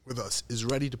with us is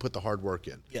ready to put the hard work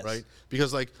in, right?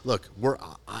 Because like, look,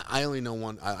 I only know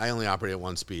one. I only operate at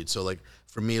one speed, so like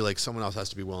for me, like someone else has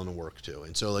to be willing to work too.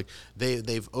 And so like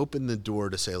they've opened the door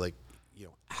to say like,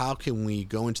 how can we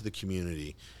go into the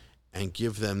community and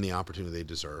give them the opportunity they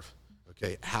deserve?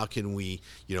 Okay, how can we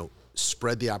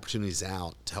spread the opportunities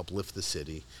out to help lift the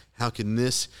city? How can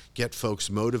this get folks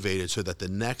motivated so that the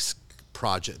next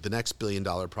project, the next $1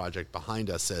 billion project behind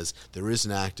us says there is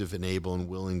an active, able, and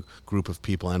willing group of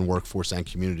people and workforce and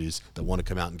communities that want to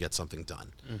come out and get something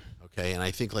done. Okay, and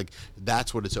I think like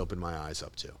that's what it's opened my eyes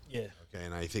up to. Yeah. Okay,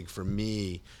 and I think for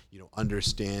me,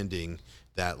 understanding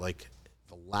that like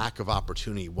the lack of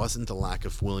opportunity wasn't the lack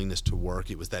of willingness to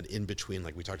work. It was that in between,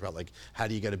 like we talked about, like how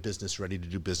do you get a business ready to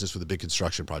do business with a big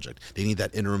construction project? They need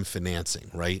that interim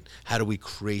financing, right? How do we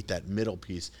create that middle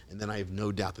piece? And then I have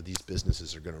no doubt that these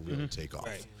businesses are going to really take off.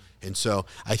 Right. And so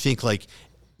I think like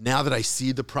now that I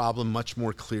see the problem much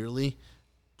more clearly,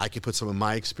 I could put some of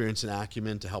my experience and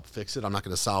acumen to help fix it. I'm not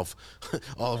going to solve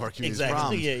all of our community's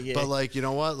problems. Yeah. But like, you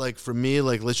know what? Like for me,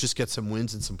 like let's just get some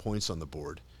wins and some points on the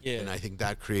board. Yeah. And I think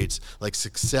that creates like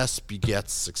success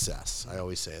begets success. I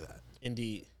always say that.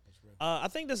 Indeed. I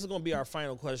think this is going to be our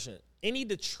final question. Any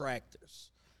detractors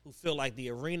who feel like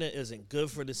the arena isn't good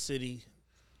for the city?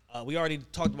 We already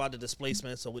talked about the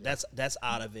displacement, so that's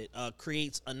out of it.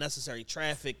 Creates unnecessary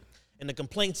traffic, and the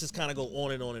complaints just kind of go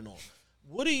on and on and on.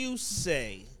 What do you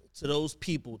say to those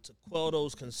people to quell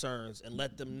those concerns and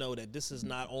let them know that this is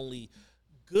not only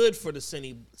good for the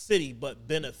city but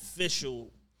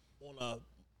beneficial on a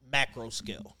macro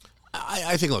scale?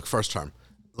 I think, look, first term,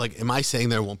 like, am I saying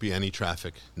there won't be any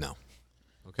traffic? No.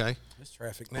 Okay? There's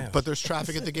traffic now. But there's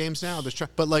traffic at the games now.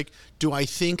 But, like, do I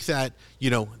think that,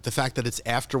 the fact that it's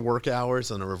after work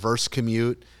hours on a reverse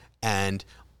commute and,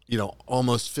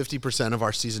 almost 50% of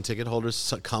our season ticket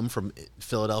holders come from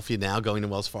Philadelphia now going to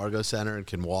Wells Fargo Center and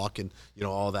can walk and,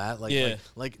 all that.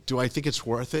 Like, do I think it's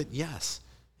worth it? Yes.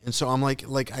 And so I'm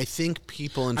like I think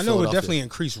people in Philadelphia, it would definitely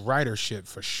increase ridership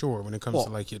for sure when it comes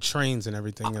to like your trains and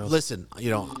everything else. Listen,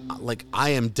 like I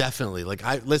am definitely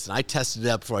I tested it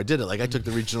out before I did it. Like I took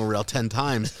the regional rail 10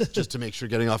 times just to make sure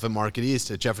getting off at Market East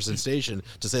at Jefferson Station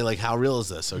to say like, how real is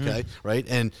this? Okay. Right.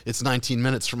 And it's 19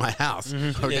 minutes from my house.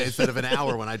 Okay. Instead of an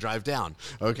hour when I drive down.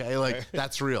 Okay. Like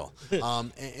that's real.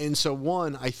 And so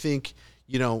one, I think,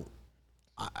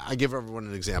 I give everyone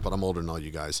an example. I'm older than all you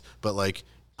guys, but like,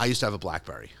 I used to have a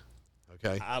BlackBerry.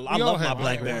 Okay, I love my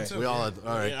BlackBerry. We all had,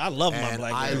 all right. Yeah, I love my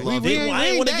BlackBerry. I love it. I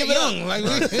ain't want to give it up.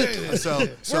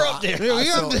 We're up there.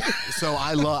 So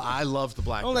I love the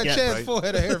BlackBerry. Don't let Chad's full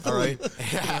head of hair. All right.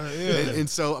 Yeah. And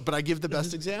so, but I give the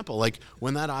best example. Like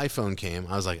when that iPhone came,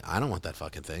 I was like, I don't want that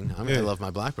fucking thing. I love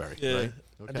my BlackBerry. Yeah. Right?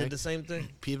 Okay. I did the same thing.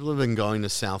 People have been going to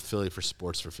South Philly for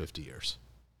sports for 50 years.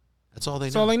 That's all they know.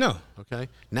 That's all they know. Okay.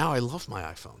 Now I love my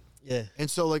iPhone. Yeah. And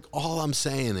so, like, all I'm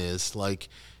saying is, like,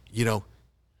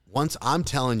 once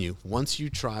you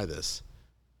try this,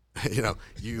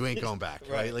 you ain't going back,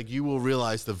 right? Like, you will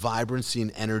realize the vibrancy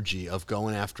and energy of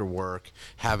going after work,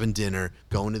 having dinner,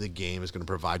 going to the game is going to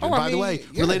provide you. And by the way,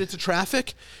 related to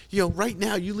traffic, right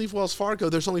now, you leave Wells Fargo,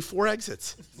 there's only 4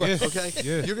 exits. Okay?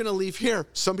 Yeah. You're going to leave here.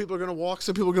 Some people are going to walk.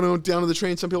 Some people are going to go down to the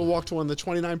train. Some people walk to one of the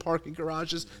 29 parking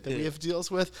garages that we have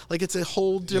deals with. Like, it's a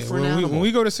whole different animal. When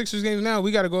we go to Sixers games now,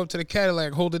 we got to go up to the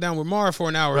Cadillac, hold it down with Mar for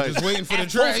an hour, just waiting for the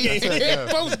traffic.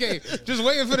 Post game. Just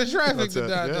waiting for the traffic to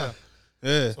die down.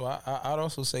 Yeah. So I'd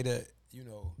also say that,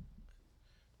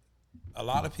 a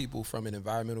lot of people from an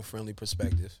environmental friendly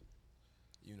perspective,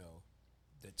 you know,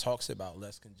 that talks about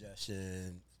less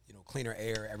congestion, you know, cleaner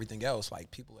air, everything else,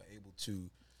 like people are able to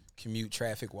commute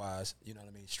traffic wise, you know what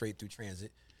I mean, straight through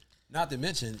transit. Not to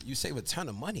mention, you save a ton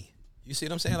of money. You see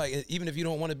what I'm saying? Like, even if you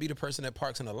don't want to be the person that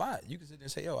parks in a lot, you can sit there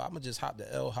and say, "Yo, I'm gonna just hop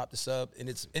the L, hop the sub," and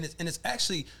it's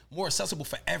actually more accessible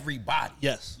for everybody.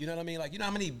 Yes, you know what I mean? Like, you know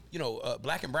how many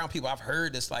black and brown people I've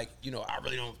heard that's like, you know, I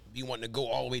really don't be wanting to go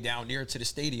all the way down near to the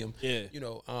stadium. Yeah, you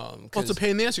know, well, it's a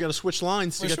pain in the ass. You got to switch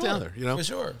lines to get down there. You know,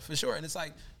 for sure. And it's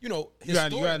like, you know, you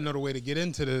got to know the way to get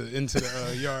into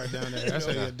the yard down there. That's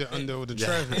how you get under the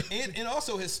traffic. And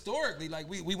also historically, like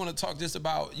we want to talk just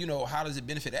about, you know, how does it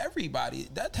benefit everybody?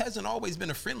 That hasn't always been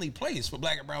a friendly place for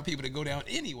black and brown people to go down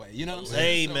anyway. You know what I'm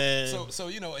saying? Hey, man. So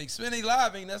you know, Xfinity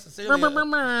Live ain't necessarily.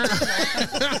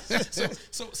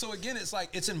 So again, it's like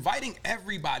it's inviting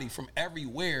everybody from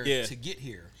everywhere to get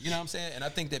here. You know what I'm saying? And I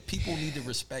think that people need to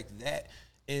respect that.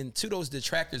 And to those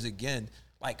detractors, again,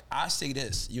 like I say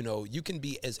this, you know, you can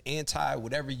be as anti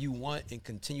whatever you want and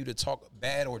continue to talk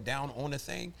bad or down on a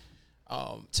thing.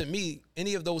 To me,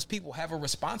 any of those people have a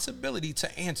responsibility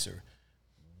to answer.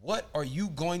 What are you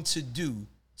going to do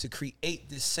to create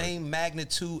the same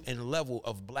magnitude and level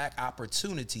of black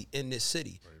opportunity in this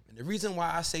city? Right. And the reason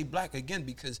why I say black, again,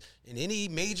 because in any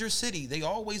major city, they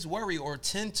always worry or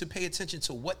tend to pay attention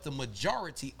to what the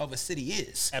majority of a city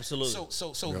is. Absolutely.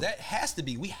 So that has to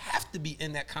be, we have to be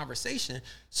in that conversation.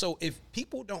 So if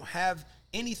people don't have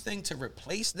anything to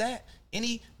replace that,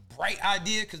 any bright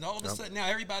idea, because all of a sudden now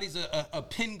everybody's a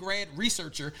Penn grad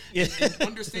researcher and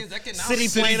understands economics. City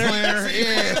planner,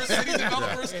 city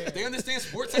developers. They understand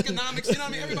sports economics. You know what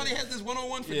I mean? Everybody has this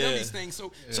 101 for dummies thing.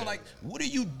 So like, what are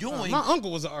you doing? My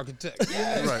uncle was an architect.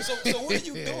 Right. So what are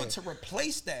you doing to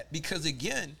replace that? Because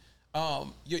again,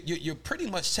 you're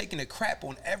pretty much taking a crap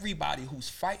on everybody who's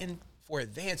fighting for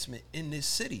advancement in this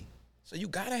city. So you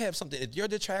got to have something. If you're a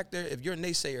detractor, if you're a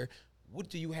naysayer, what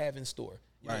do you have in store?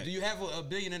 You know, do you have $1.5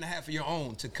 billion of your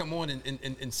own to come on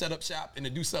and set up shop and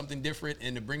to do something different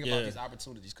and to bring about these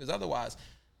opportunities? Because otherwise,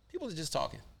 people are just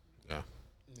talking. Yeah,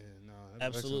 no,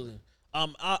 absolutely.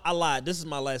 I lied. This is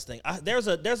my last thing. There's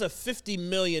a 50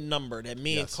 million number that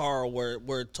me and Carl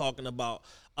were talking about.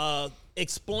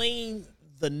 Explain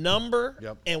the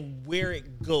number and where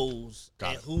it goes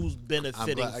and who's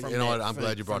benefiting from it. You know what? I'm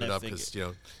glad you brought it up because, you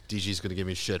know, DG's going to give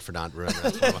me shit for not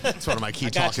remembering. That's one of my key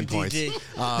talking points.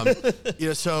 One of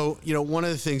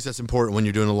the things that's important when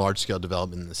you're doing a large-scale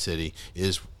development in the city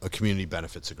is a community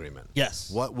benefits agreement. Yes.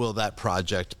 What will that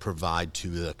project provide to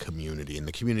the community? And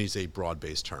the community is a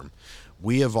broad-based term.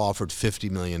 We have offered $50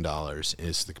 million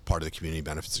as part of the community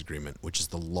benefits agreement, which is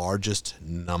the largest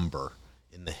number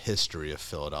in the history of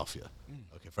Philadelphia.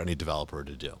 For any developer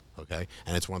to do, okay?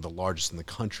 And it's one of the largest in the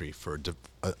country for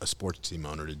a sports team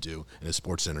owner to do in a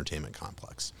sports entertainment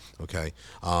complex, okay?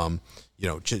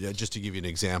 Just to give you an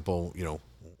example, you know,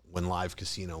 when Live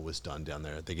Casino was done down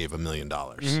there, they gave $1 million.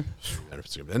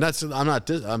 And that's, I'm not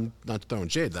throwing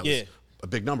shade. That was a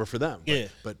big number for them.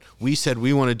 But we said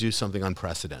we want to do something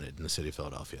unprecedented in the city of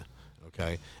Philadelphia.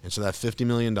 Okay, and so that $50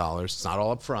 million, it's not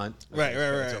all up front. Right.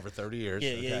 It's over 30 years.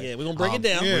 Yeah. We're going to break it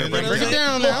down. We're going to break it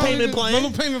down. Little payment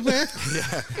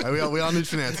plan. We all need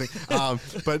financing.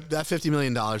 But that $50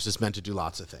 million is meant to do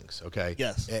lots of things, okay?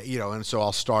 Yes. And so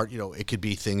I'll start, it could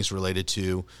be things related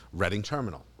to Reading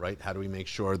Terminal, right? How do we make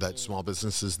sure that small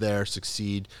businesses there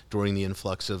succeed during the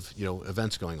influx of,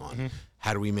 events going on? Mm-hmm.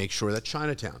 How do we make sure that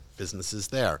Chinatown, businesses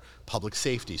there, public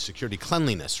safety, security,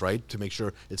 cleanliness, right? To make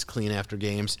sure it's clean after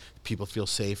games, people feel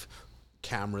safe,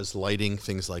 cameras, lighting,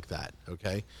 things like that,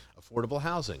 okay? Affordable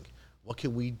housing. What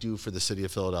can we do for the city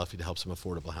of Philadelphia to help some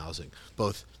affordable housing,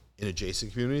 both in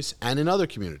adjacent communities and in other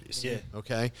communities,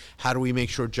 okay? How do we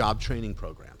make sure job training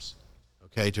programs,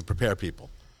 okay, to prepare people,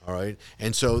 all right?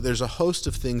 And so there's a host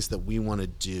of things that we want to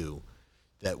do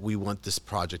that we want this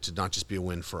project to not just be a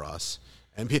win for us.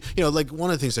 And, like one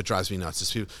of the things that drives me nuts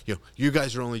is people, you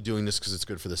guys are only doing this because it's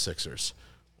good for the Sixers.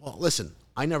 Well, listen,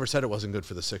 I never said it wasn't good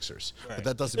for the Sixers, but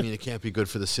that doesn't mean it can't be good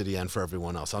for the city and for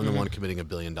everyone else. I'm the one committing $1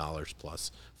 billion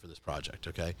plus for this project,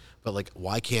 okay? But,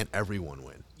 why can't everyone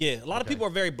win? Yeah, a lot of people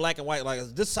are very black and white. Like,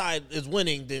 this side is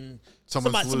winning, then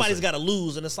somebody's got to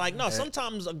lose. And it's like, no,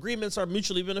 sometimes agreements are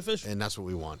mutually beneficial. And that's what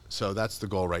we want. So that's the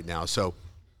goal right now. So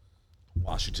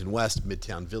Washington West,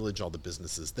 Midtown Village, all the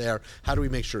businesses there. How do we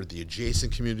make sure the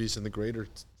adjacent communities in the greater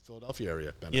Philadelphia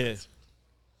area benefit? Yeah.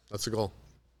 That's the goal.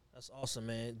 That's awesome,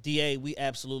 man. DA, we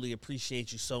absolutely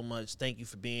appreciate you so much. Thank you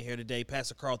for being here today.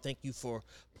 Pastor Carl, thank you for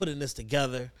putting this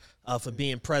together, for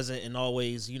being present and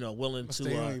always, willing to.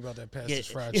 Stay on you about that Pastor's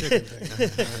fried chicken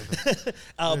thing.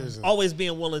 Always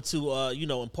being willing to,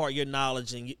 impart your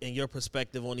knowledge and your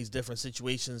perspective on these different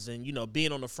situations, and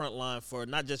being on the front line for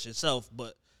not just yourself,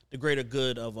 but the greater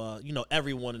good of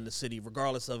everyone in the city,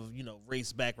 regardless of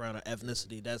race, background, or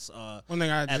ethnicity. That's one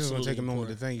thing I just want to take a moment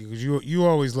to thank you, because you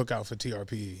always look out for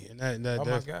TRP, and that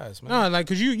my guys, man. No, like,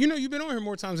 because you've been on here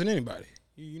more times than anybody.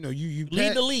 You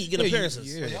lead the league in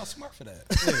appearances. Y'all smart for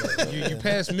that. You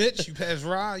pass Mitch, you pass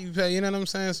Rod, you know what I'm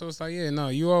saying. So it's like,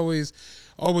 you always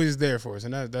there for us,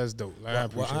 and that's dope. Like, I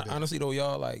appreciate that. Honestly though,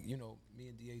 y'all, like, me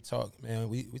and DA talk, man.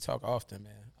 We talk often,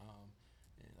 man.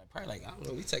 Probably like, I don't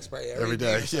know, we text probably every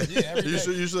day. Yeah, every day.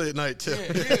 Usually at night too.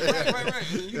 Right.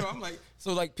 And, I'm like,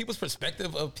 so like people's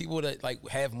perspective of people that like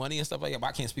have money and stuff like that. But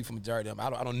I can't speak for majority of them. I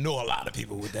don't know a lot of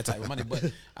people with that type of money. But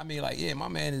I mean, like, my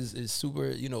man is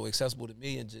super, accessible to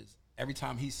me, and just every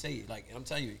time he say it, like, and I'm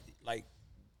telling you, like,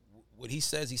 what he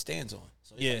says, he stands on.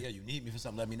 So he's like, you need me for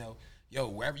something, let me know.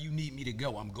 Wherever you need me to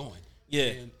go, I'm going.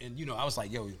 Yeah. And I was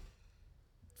like,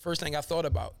 first thing I thought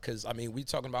about, because, we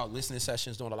talking about listening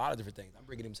sessions, doing a lot of different things. I'm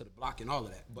bringing him to the block and all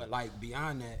of that. But, like,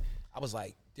 beyond that, I was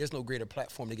like, there's no greater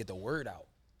platform to get the word out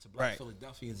to Black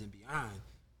Philadelphians and beyond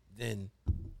than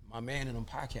my man in them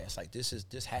podcasts. Like, this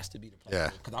has to be the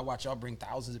platform. Because I watch y'all bring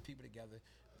thousands of people together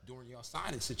during y'all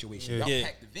signing situation. Y'all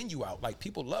pack the venue out. Like,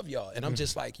 people love y'all. And I'm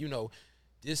just like,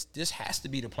 this has to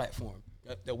be the platform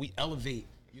that we elevate,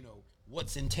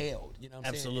 what's entailed. You know what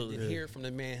I'm saying? Absolutely. And hear from the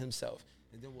man himself.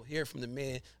 And then we'll hear from the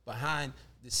man behind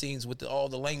the scenes with all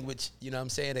the language,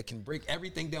 that can break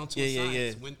everything down to a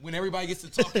science. When everybody gets to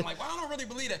talk, I'm like, well, I don't really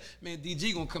believe that. Man,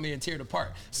 DG gonna come here and tear it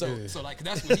apart. So like,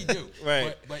 that's what he do.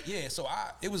 Right. But so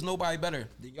it was nobody better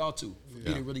than y'all two for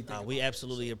me to really think we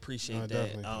absolutely appreciate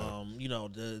that.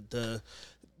 Definitely.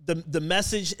 The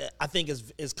message, I think,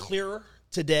 is clearer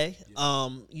today.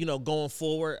 Going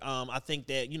forward, I think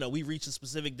that we reach a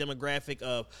specific demographic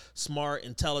of smart,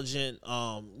 intelligent,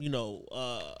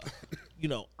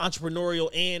 entrepreneurial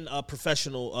and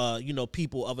professional,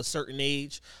 people of a certain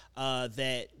age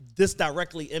that this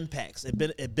directly impacts.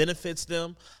 It benefits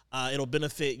them. It'll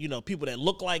benefit people that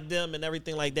look like them and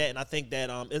everything like that. And I think that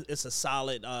it's a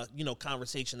solid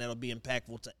conversation that'll be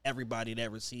impactful to everybody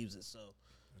that receives it. So.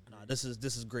 This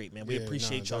is great, man. We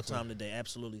appreciate y'all time today.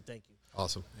 Absolutely. Thank you.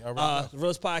 Awesome. The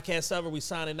realest podcast ever. We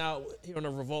signing out here on the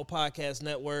Revolt Podcast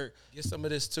Network. Get some of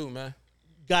this too, man.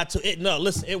 Got to it. No,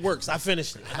 listen, it works. I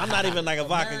finished it. And I'm not even like a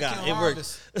vodka guy. It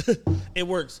works. It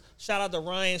works. Shout out to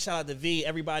Ryan. Shout out to V.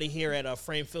 Everybody here at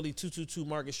Frame Philly, 222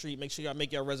 Market Street. Make sure y'all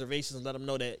make your reservations and let them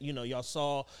know that y'all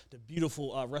saw the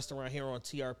beautiful restaurant here on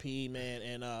TRP, man.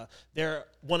 And they're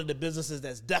one of the businesses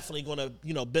that's definitely going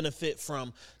to benefit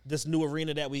from this new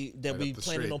arena that we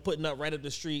planning on putting up right up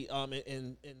the street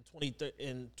in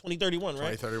 2031,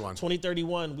 right?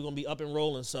 2031. We're gonna be up and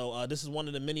rolling. So this is one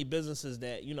of the many businesses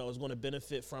that is going to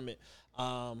benefit from it.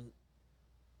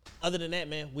 Other than that,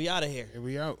 man, we out of here.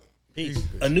 We out. Peace.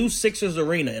 Peace. A new Sixers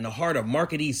arena in the heart of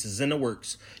Market East is in the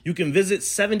works. You can visit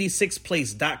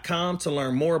 76place.com to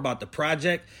learn more about the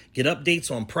project, get updates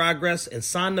on progress, and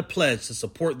sign the pledge to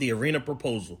support the arena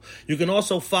proposal. You can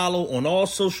also follow on all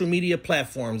social media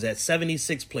platforms at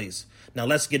 76Place. Now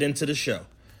let's get into the show.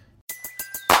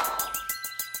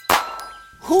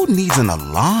 Who needs an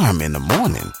alarm in the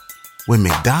morning when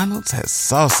McDonald's has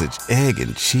sausage, egg,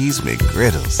 and cheese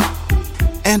McGriddles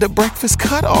and a breakfast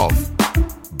cutoff?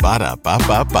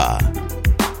 Ba-da-ba-ba-ba.